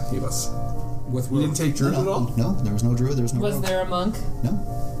 Yeah, he was. With You didn't take druid at all? No, there was no druid, there was no Was rogue. there a monk? No.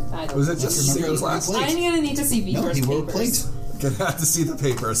 I don't Was it know. just a Remember, single he was class? wearing I'm going to need to see Vitor's No, he wore papers. plate. Gonna have to see the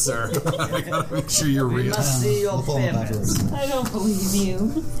paper, sir. I gotta make sure you're We real. must see your We'll pull him famous. afterwards. I don't believe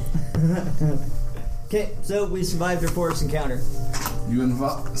you. Okay, so we survived our forest encounter. You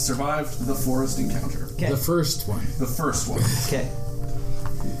survived the forest encounter. Okay. the first one. The first one. Okay.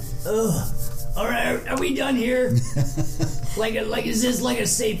 All right, are we done here? like, is this like a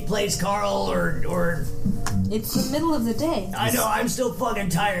safe place, Carl, or? It's the middle of the day. I know I'm still fucking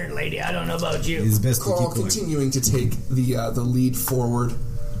tired, lady. I don't know about you. He's best to Carl, keep going. continuing to take the lead forward,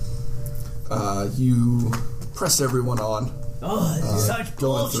 you press everyone on, Oh, this is such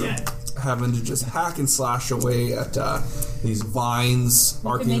going bullshit. through, having to just hack and slash away at these vines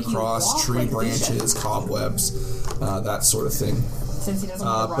arcing make you across walk tree like a branches, cobwebs, that sort of thing. Since he doesn't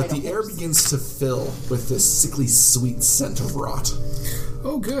want to But ride the a air horse. begins to fill with this sickly sweet scent of rot.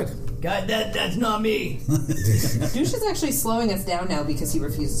 Oh, good. God, that's not me. Douche is actually slowing us down now because he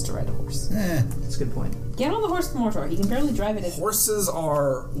refuses to ride a horse. That's a good point. Get on the horse, Mortor. He can barely drive it. Horses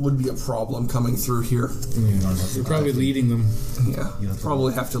would be a problem coming through here. You're probably leading them. Yeah, you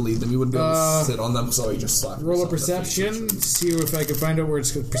probably have to lead them. You wouldn't be able to sit on them, so you just slap. Roll a perception. See if I can find out where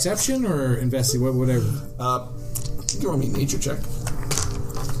it's perception or investigate, whatever. Give me a nature check.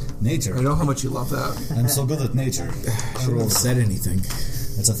 Nature. I know how much you love that. I'm so good at nature. I don't said anything.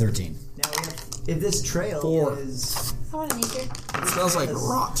 It's a 13. Now, if this trail 4. is... I want a nature. It smells like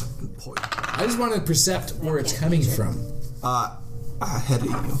rot and poison. I just want to percept where it's coming from. Ahead of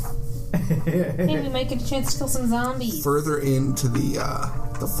you. Hey, we might get a chance to kill some zombies. Further into the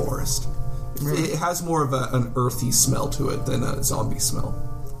forest. It has more of an earthy smell to it than a zombie smell.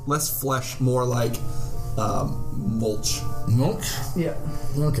 Less flesh, more like mulch. Mulch? Yeah.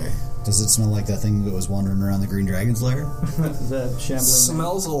 Okay. Does it smell like that thing that was wandering around the Green Dragon's lair? The shambling...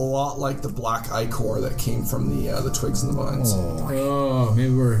 Smells a lot like the black ichor that came from the twigs and the vines. Oh,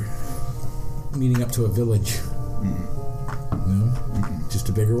 maybe we're meeting up to a village. No? Just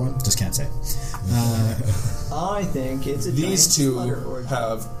a bigger one? Just can't say. I think it's a These giant two slaughter orgy.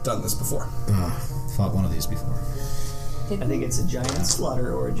 have done this before. Fought one of these before. I think it's a giant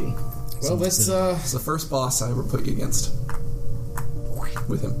slaughter orgy. Well, let's... It's the first boss I ever put you against.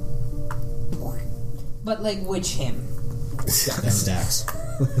 With him. But, like, which him? That's Dax.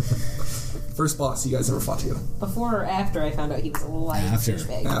 First boss you guys ever fought together. Before or after I found out he was a lying After.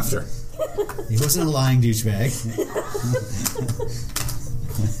 douchebag? After. He wasn't a lying douchebag.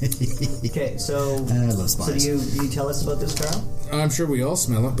 Okay, so... I love spies. So do you tell us about this, Carl? I'm sure we all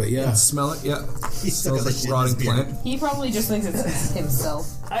smell it, but yeah. Smell it? Yeah. He's still got Smells the like shit in rotting his beard. plant. He probably just thinks it's himself.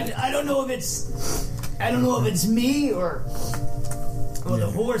 I don't know if it's... I don't know if it's me or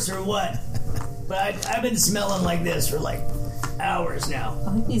the horse or what. But I've been smelling like this for like hours now.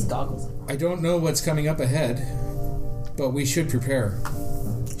 I think these goggles. I don't know what's coming up ahead, but we should prepare.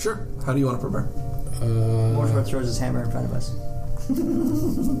 Sure. How do you want to prepare? Mortimer throws his hammer in front of us.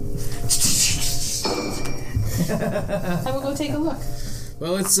 I will go take a look.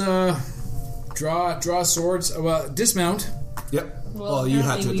 Well, let's draw swords. Well, dismount. Yep. Well, you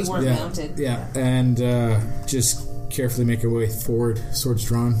had to apparently at this we weren't point. mounted. Yeah, and just carefully make our way forward, swords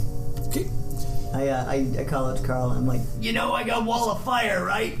drawn. Okay. I call out to Carl. I'm like, You know I got wall of fire,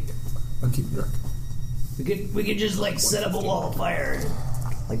 right? I'm keeping track. We could just like set up a wall of fire and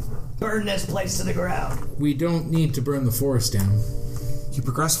like burn this place to the ground. We don't need to burn the forest down. You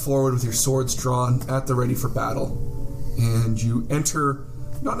progress forward with your swords drawn at the ready for battle, and you enter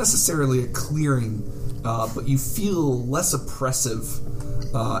not necessarily a clearing, but you feel less oppressive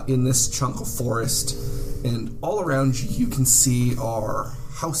in this chunk of forest. And all around you can see are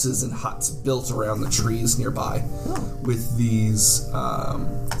houses and huts built around the trees nearby, with these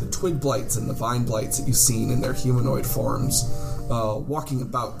the twig blights and the vine blights that you've seen in their humanoid forms, walking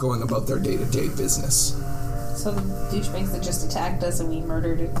about, going about their day-to-day business. So the douchebags that just attacked us and we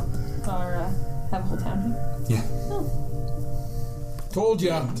murdered it are have a whole town here. Yeah. Oh. Told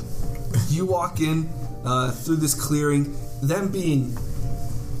ya. You walk in through this clearing, them being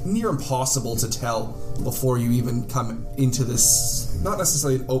near impossible to tell before you even come into this, not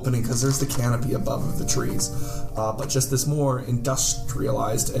necessarily an opening because there's the canopy above the trees, but just this more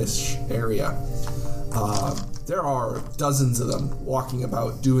industrialized-ish area. There are dozens of them walking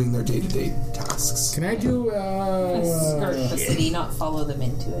about doing their day-to-day tasks. Can I do, Skirt the city, not follow them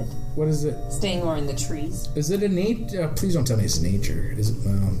into it. what is it? Staying more in the trees. Is it a nature? Please don't tell me it's nature. Is it?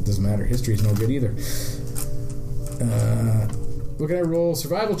 Doesn't matter. History's no good either. We're gonna roll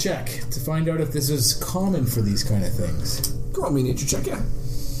survival check to find out if this is common for these kind of things. Go on, me nature check, yeah.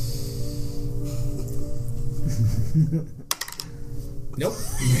 Nope.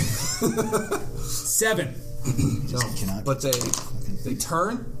 7. No. But they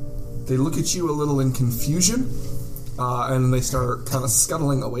turn, they look at you a little in confusion, and they start kind of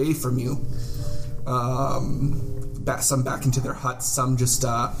scuttling away from you. Some back into their huts, some just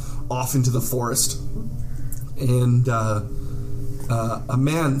off into the forest. And a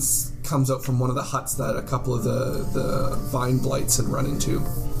man comes out from one of the huts that a couple of the vine blights had run into.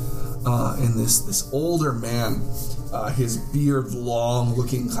 And this older man, his beard long,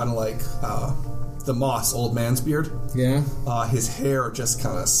 looking kind of like the moss old man's beard. Yeah. His hair just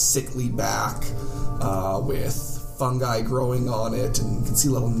kind of sickly back, with fungi growing on it, and you can see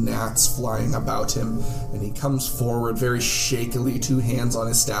little gnats flying about him. And he comes forward very shakily, 2 hands on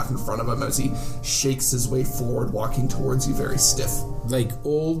his staff in front of him as he shakes his way forward, walking towards you very stiff. Like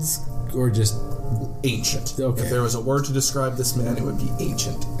old or just Ancient. Okay. If there was a word to describe this man, it would be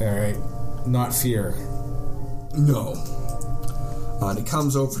ancient. all right? Not fear. No. And he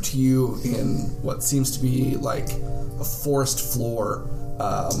comes over to you in what seems to be like a forest floor,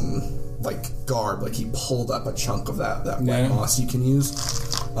 like garb. Like he pulled up a chunk of that wet moss you can use,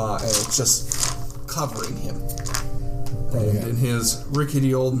 and it's just covering him. And in his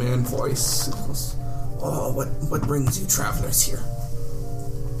rickety old man voice, he goes, "Oh, what brings you travelers here?"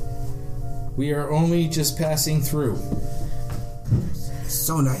 We are only just passing through.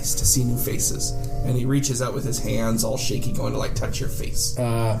 So nice to see new faces. And he reaches out with his hands all shaky, going to like touch your face.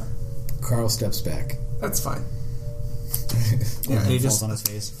 Carl steps back. That's fine. Yeah, and he falls on his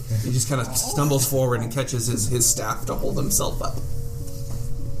face. He just kind of stumbles forward and catches his staff to hold himself up.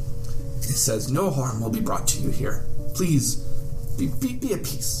 He says, "No harm will be brought to you here. Please, be at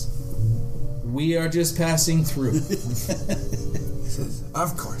peace." We are just passing through. He says,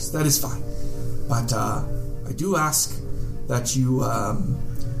 "Of course, that is fine. But I do ask that you,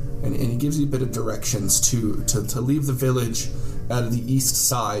 and he gives you a bit of directions to leave the village out of the east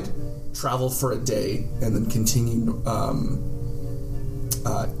side, travel for a day, and then continue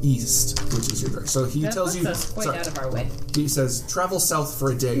east, which is your direction." So he tells you... That puts us quite out of our way. He says, travel south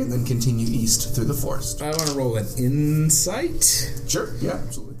for a day and then continue east through the forest. I want to roll an insight. Sure, yeah,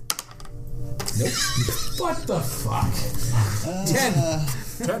 absolutely. Nope. What the fuck? 10.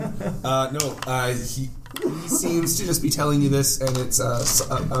 He seems to just be telling you this, and it's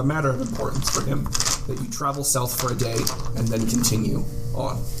a matter of importance for him that you travel south for a day and then continue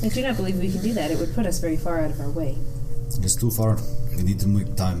on. I do not believe we can do that. It would put us very far out of our way. It's too far. We need to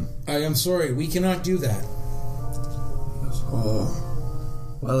make time. I am sorry. We cannot do that. He goes, "Oh,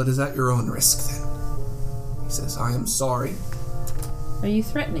 well, it is at your own risk then." He says, "I am sorry." Are you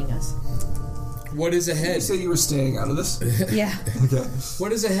threatening us? What is Did you ahead? say you were staying out of this? Yeah. Okay.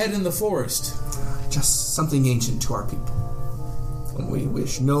 What is ahead in the forest? Just something ancient to our people. And we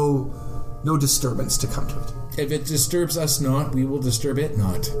wish no disturbance to come to it. If it disturbs us not, we will disturb it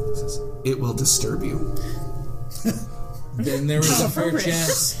not. He says, "It will disturb you." Then there is a fair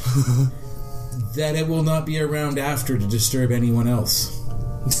chance that it will not be around after to disturb anyone else.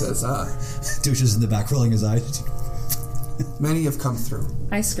 He says, Douche is in the back rolling his eyes. "Many have come through.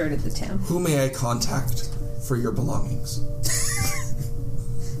 I skirted the town. Who may I contact for your belongings?"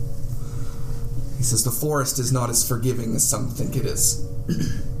 He says, "The forest is not as forgiving as some think it is."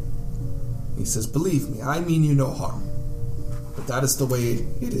 He says, "Believe me, I mean you no harm. But that is the way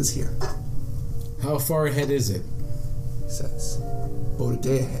it is here." How far ahead is it? He says, "About a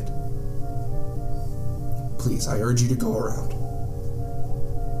day ahead. Please, I urge you to go around."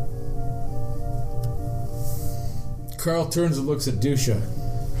 Carl turns and looks at Dusha.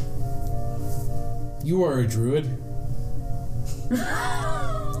 You are a druid.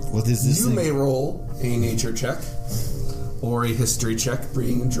 What is this You thing? may roll a nature check or a history check,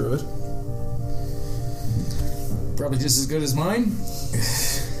 being a druid. Probably just as good as mine.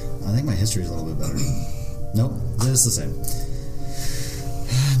 I think my history is a little bit better. Nope, it's the same.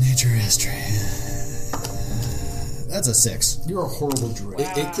 Nature history. That's a 6. You're a horrible druid.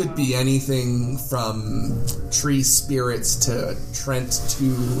 It could be anything from tree spirits to Trent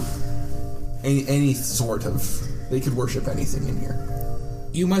to any sort of... They could worship anything in here.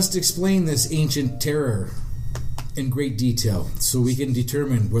 You must explain this ancient terror in great detail so we can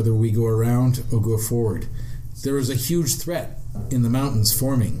determine whether we go around or go forward. There is a huge threat in the mountains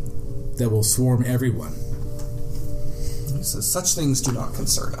forming that will swarm everyone. He says, "Such things do not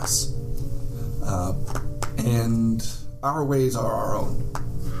concern us. And our ways are our own."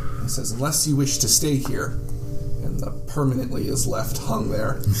 He says, "Unless you wish to stay here," and the permanently is left hung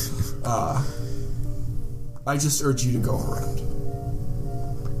there, "I just urge you to go around."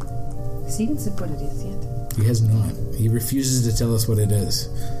 Has he even said what it is yet? He has not. He refuses to tell us what it is.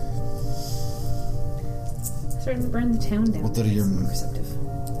 Starting to burn the town down. What are your- More receptive.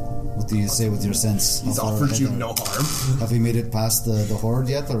 What do you say with your sense? He's How far offered ahead you are- no harm. Have we made it past the horde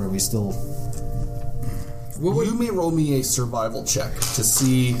yet, or are we still... You may roll me a survival check to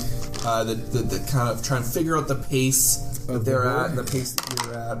see the kind of try and figure out the pace that they're at and the pace that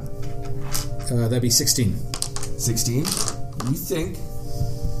you're at. That'd be 16. 16. You think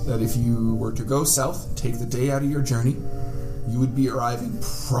that if you were to go south and take the day out of your journey, you would be arriving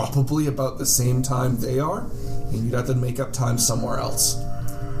probably about the same time they are, and you'd have to make up time somewhere else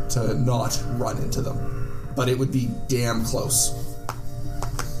to not run into them. But it would be damn close.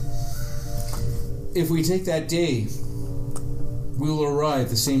 If we take that day, we will arrive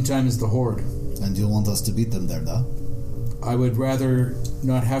the same time as the horde. And you want us to beat them there, though? I would rather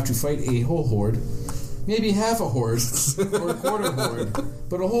not have to fight a whole horde. Maybe half a horde or a quarter horde.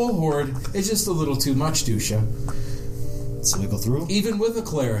 But a whole horde is just a little too much, Dusha. So we go through? Even with a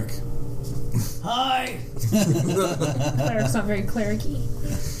cleric. Hi. Cleric's not very clericy.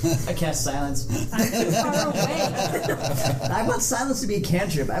 I cast silence. I'm too far away. I want silence to be a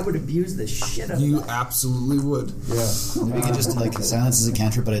cantrip. I would abuse the shit out of You that. absolutely would. Yeah. Maybe we could just like silence is a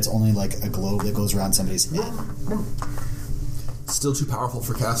cantrip, but it's only like a globe that goes around somebody's head. Still too powerful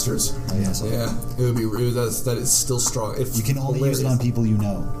for casters. Oh, yeah, so Yeah, it would be. That is still strong. If you can only use it on people you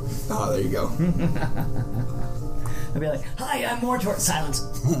know. Ah, there you go. I'd be like, hi, I'm Mortor. Silence.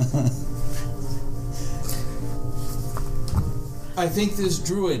 I think this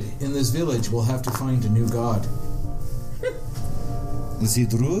druid in this village will have to find a new god. Is he a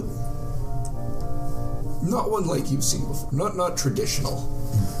druid? Not one like you've seen before. Not traditional.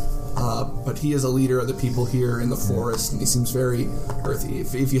 But he is a leader of the people here in the forest, and he seems very earthy.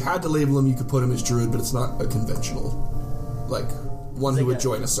 If you had to label him, you could put him as druid, but it's not a conventional, like one who would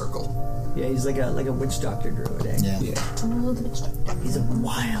join a circle. Yeah, he's like a witch doctor druid, eh? Yeah. He's a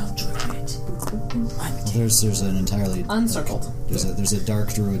wild druid. There's an entirely Uncircled. There's a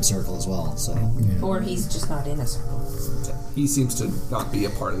dark druid circle as well. So Or he's just not in a circle. He seems to not be a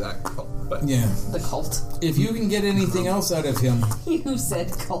part of that cult, but Yeah. The cult. If you can get anything else out of him, You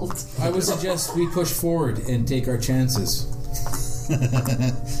said cult. I would suggest we push forward and take our chances.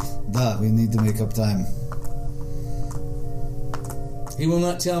 we need to make up time. He will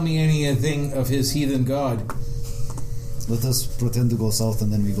not tell me anything of his heathen god. Let us pretend to go south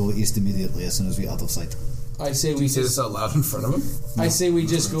and then we go east immediately as soon as we're out of sight. I say do we you say just. this out loud in front of him? I say we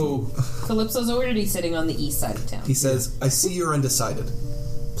just go. Calypso's already sitting on the east side of town. He says, "I see you're undecided.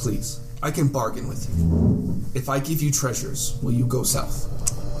 Please, I can bargain with you. If I give you treasures, will you go south?"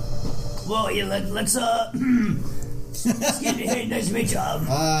 Well, yeah, let's hey, nice to meet you.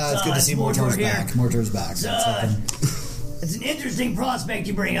 It's good to see Mortor's back. Mortor's back. It's an interesting prospect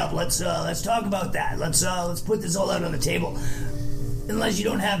you bring up. Let's talk about that. Let's put this all out on the table. Unless you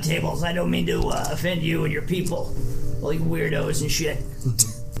don't have tables, I don't mean to offend you and your people, all you weirdos and shit.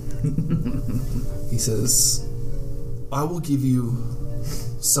 He says, "I will give you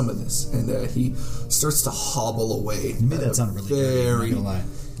some of this," and he starts to hobble away. You made that sound really good, I'm not gonna lie.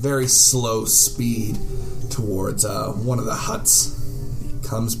 very slow speed towards one of the huts. He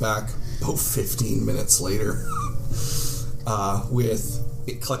comes back about 15 minutes later with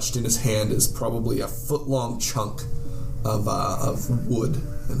it clutched in his hand is probably a foot-long chunk of wood,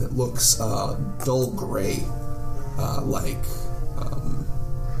 and it looks dull gray, like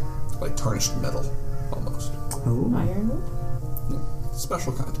tarnished metal almost. Ironwood?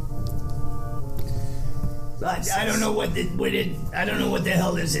 Special kind. I don't know what I don't know what the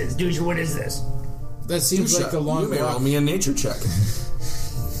hell this is. Dusha, what is this? That seems like a You long may roll walk. me a nature check.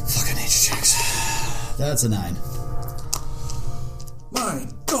 Fucking nature checks. That's a 9. My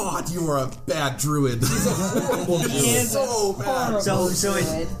God, you are a bad druid. He is so bad. So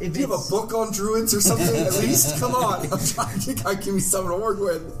druid. if Do you have a book on druids or something? At least, come on. I'm trying to give me something to work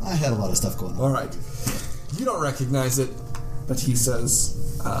with. I had a lot of stuff going on. All right. You don't recognize it, but he says,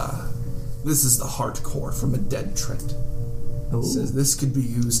 "This is the heart core from a dead Trent." He says this could be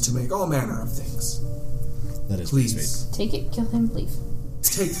used to make all manner of things. That is Please sweet. Take it, kill him, leave.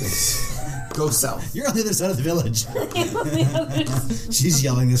 take this. Go south. You're on the other side of the village. She's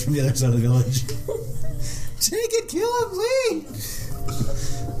yelling this from the other side of the village. Take it, kill him, please.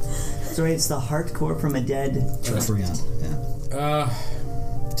 So it's the heart core from a dead. Treant, yeah.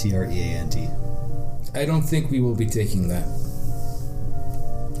 Treant. I don't think we will be taking that.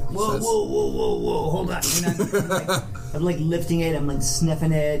 Whoa, hold on. I'm like lifting it. I'm like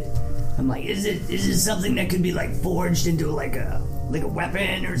sniffing it. I'm like, is it something that could be like forged into like a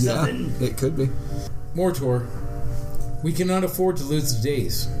weapon or something? Yeah, it could be. Mortor, we cannot afford to lose the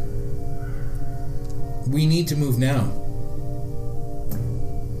days. We need to move now.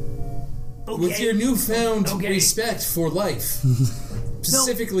 Okay. With your newfound Okay. respect for life,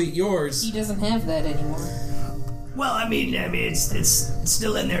 specifically yours, He doesn't have that anymore. Well, I mean, it's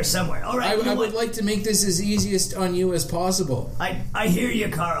still in there somewhere. All right, I you know would what? like to make this as easiest on you as possible. I hear you,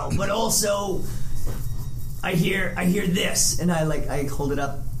 Carl, but also I hear this. And I hold it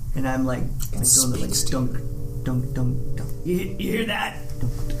up, and I'm like doing it like dunk, dunk, dunk, dunk. You hear that?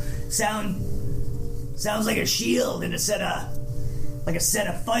 Sounds like a shield and a set of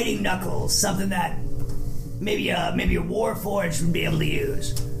fighting knuckles, something that maybe a warforged would be able to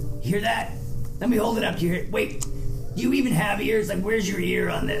use. You hear that? Let me hold it up to your ear. Wait, do you even have ears? Like, where's your ear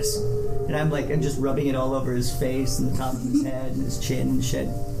on this? And I'm just rubbing it all over his face and the top of his head and his chin and shit.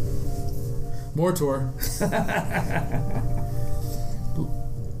 Mortor,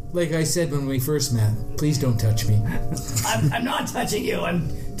 like I said when we first met, please don't touch me. I'm not touching you. I'm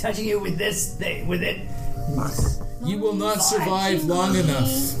touching you with this thing, with it. You will not survive long enough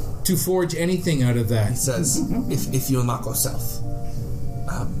to to forge anything out of He that. says, if you'll not go south,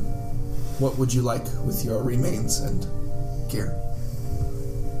 what would you like with your remains and gear?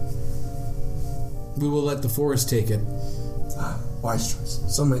 We will let the forest take it. Wise choice.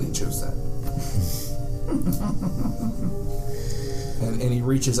 So many choose that. and he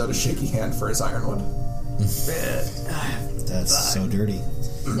reaches out a shaky hand for his ironwood. That's so dirty.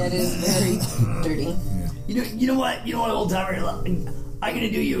 That is very dirty. You know what, old timer, I'm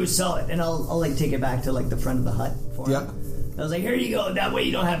gonna do you a solid, and I'll like take it back to like the front of the hut for him. Yeah. I was like, here you go. That way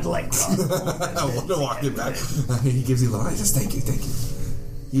you don't have to like cross. I want to walk it back. He gives you a little. I just thank you.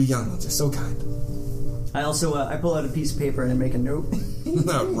 You young ones are so kind. I also I pull out a piece of paper and I make a note.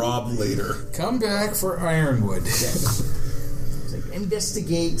 Rob later. Come back for ironwood. It's like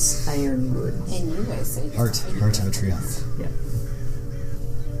investigates ironwood. And you guys say Heart of a triumph. Yeah.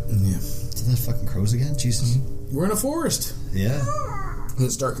 Yeah. Did that fucking crows again? Jesus. We're in a forest. Yeah. And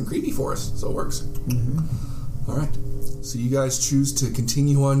it's dark and creepy forest, so it works. Mm-hmm. All right. So you guys choose to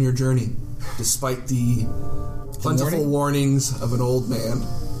continue on your journey, despite the plentiful warnings of an old man.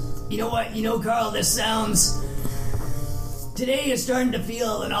 You know what? Carl, this sounds... Today is starting to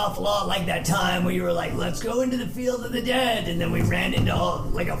feel an awful lot like that time where you were like, let's go into the field of the dead, and then we ran into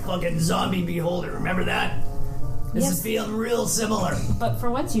like a fucking zombie beholder. Remember that? This is feeling real similar. But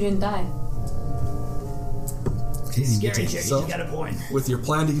for once, you didn't die. Okay, Scary chick, So- you got a point. With your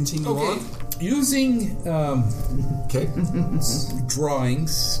plan to continue Okay. on? Using Okay.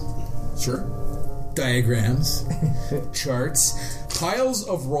 drawings, Sure. diagrams, charts, piles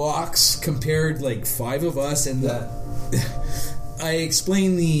of rocks, compared like 5 of us, and I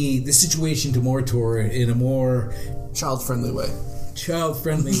explain the situation to Mortor in a more Child-friendly way.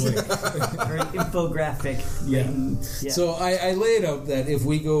 child-friendly way. Very infographic. Yeah. Yeah. So I lay it out that if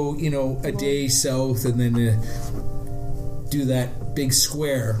we go, a day south and then do that big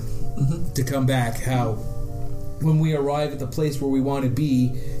square to come back, how when we arrive at the place where we want to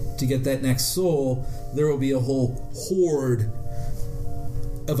be to get that next soul, there will be a whole horde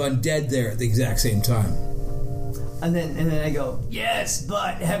of undead there at the exact same time. And then I go, yes,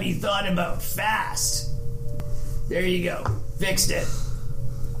 but have you thought about fast? There you go. Fixed it.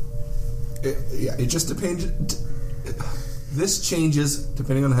 It just depends. This changes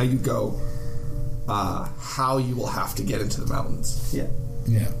depending on how you go, how you will have to get into the mountains, Yeah.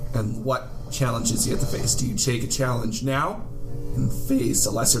 Yeah. and what challenges you have to face. Do you take a challenge now and face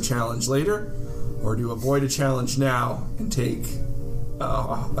a lesser challenge later, or do you avoid a challenge now and take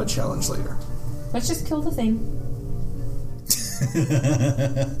a challenge later? Let's just kill the thing.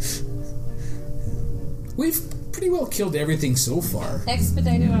 We've pretty well killed everything so far.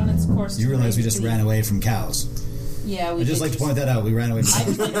 Expedite it on its course. You realize we just ran away from cows. Yeah, we I'd just did like to point that out. We ran away I from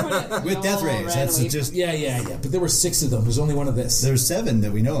just like to point out, with we death all rays. ran That's away just. Yeah. But there were 6 of them. There's only one of this. There's 7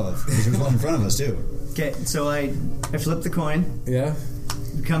 that we know of. There's one in front of us too. Okay, so I flip the coin. Yeah.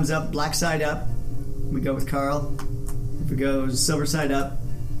 It comes up, black side up. We go with Carl. If it goes silver side up,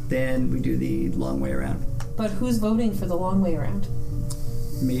 then we do the long way around. But who's voting for the long way around?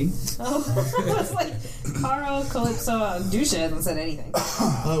 Me. Oh, I was like, Caro, Calypso, Dusha hasn't said anything.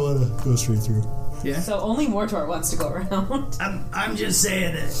 I want to go straight through. Yeah. So only Mortor wants to go around. I'm just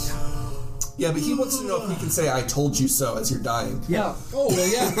saying that. Yeah, but he wants to know if he can say "I told you so" as you're dying. Yeah. Oh, well,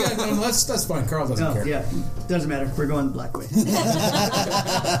 yeah. No, that's fine. Carl doesn't No, care. yeah, doesn't matter. We're going the black way.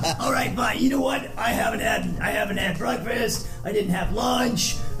 All right, fine. You know what? I haven't had breakfast. I didn't have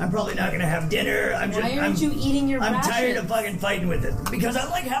lunch. I'm probably not going to have dinner. Why aren't you eating your I'm tired rations? of fucking fighting with it because I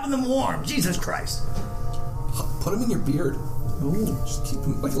like having them warm. Jesus Christ. Put him in your beard. Ooh. Just keep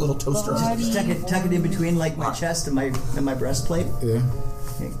him like a little toaster. Just tuck it in between like my chest and my breastplate. Yeah.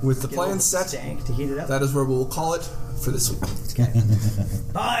 Okay. With the Get a plan little set, stank to heat it up. that is where we'll call it for this week.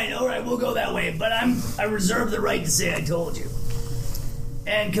 Fine, all right, we'll go that way. But I reserve the right to say I told you,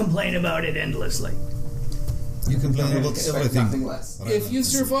 and complain about it endlessly. You complain about Expect nothing everything. less. If you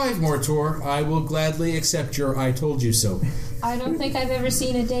survive, Mortor, I will gladly accept your "I told you so." I don't think I've ever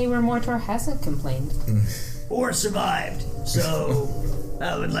seen a day where Mortor hasn't complained. Or survived. So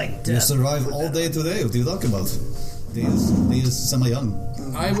I would like to. You survive all day today. What are you talking about? These semi-young.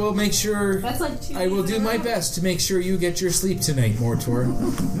 I will make sure. That's like 2 I will days do in a my row. best to make sure you get your sleep tonight, Mortor.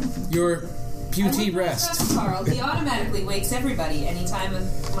 Your beauty rest. Trust Carl. He automatically wakes everybody anytime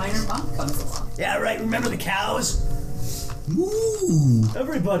a minor bump comes along. Yeah, right. Remember the cows? Ooh.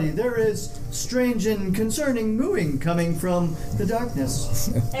 Everybody, there is strange and concerning mooing coming from the darkness.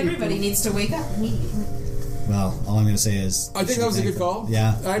 Everybody needs to wake up immediately. Well, all I'm going to say is... I think that was a good call.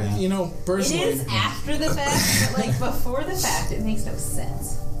 Yeah. Yeah. It Personally. is after the fact, but like before the fact, it makes no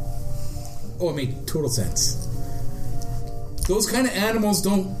sense. Oh, it made total sense. Those kind of animals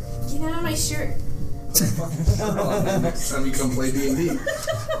don't Get out of my shirt. Next time you come play D&D.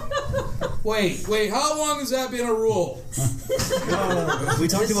 Wait, how long has that been a rule? We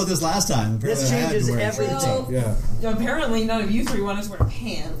talked about this last time. This Apparently I had to changes wear a everything. shirt. Yeah. Apparently, none of you three wanted to wear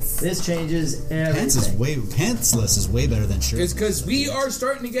pants. This changes everything. Pantsless is way better than shirt. It's because we are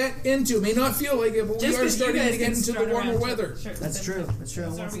starting to get into, may not feel like it, but we Just are 'cause you starting guys to get can into the strut warmer around weather. shirtless That's and true. stuff. That's true. So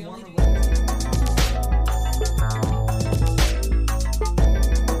are Once we the only warmer doing-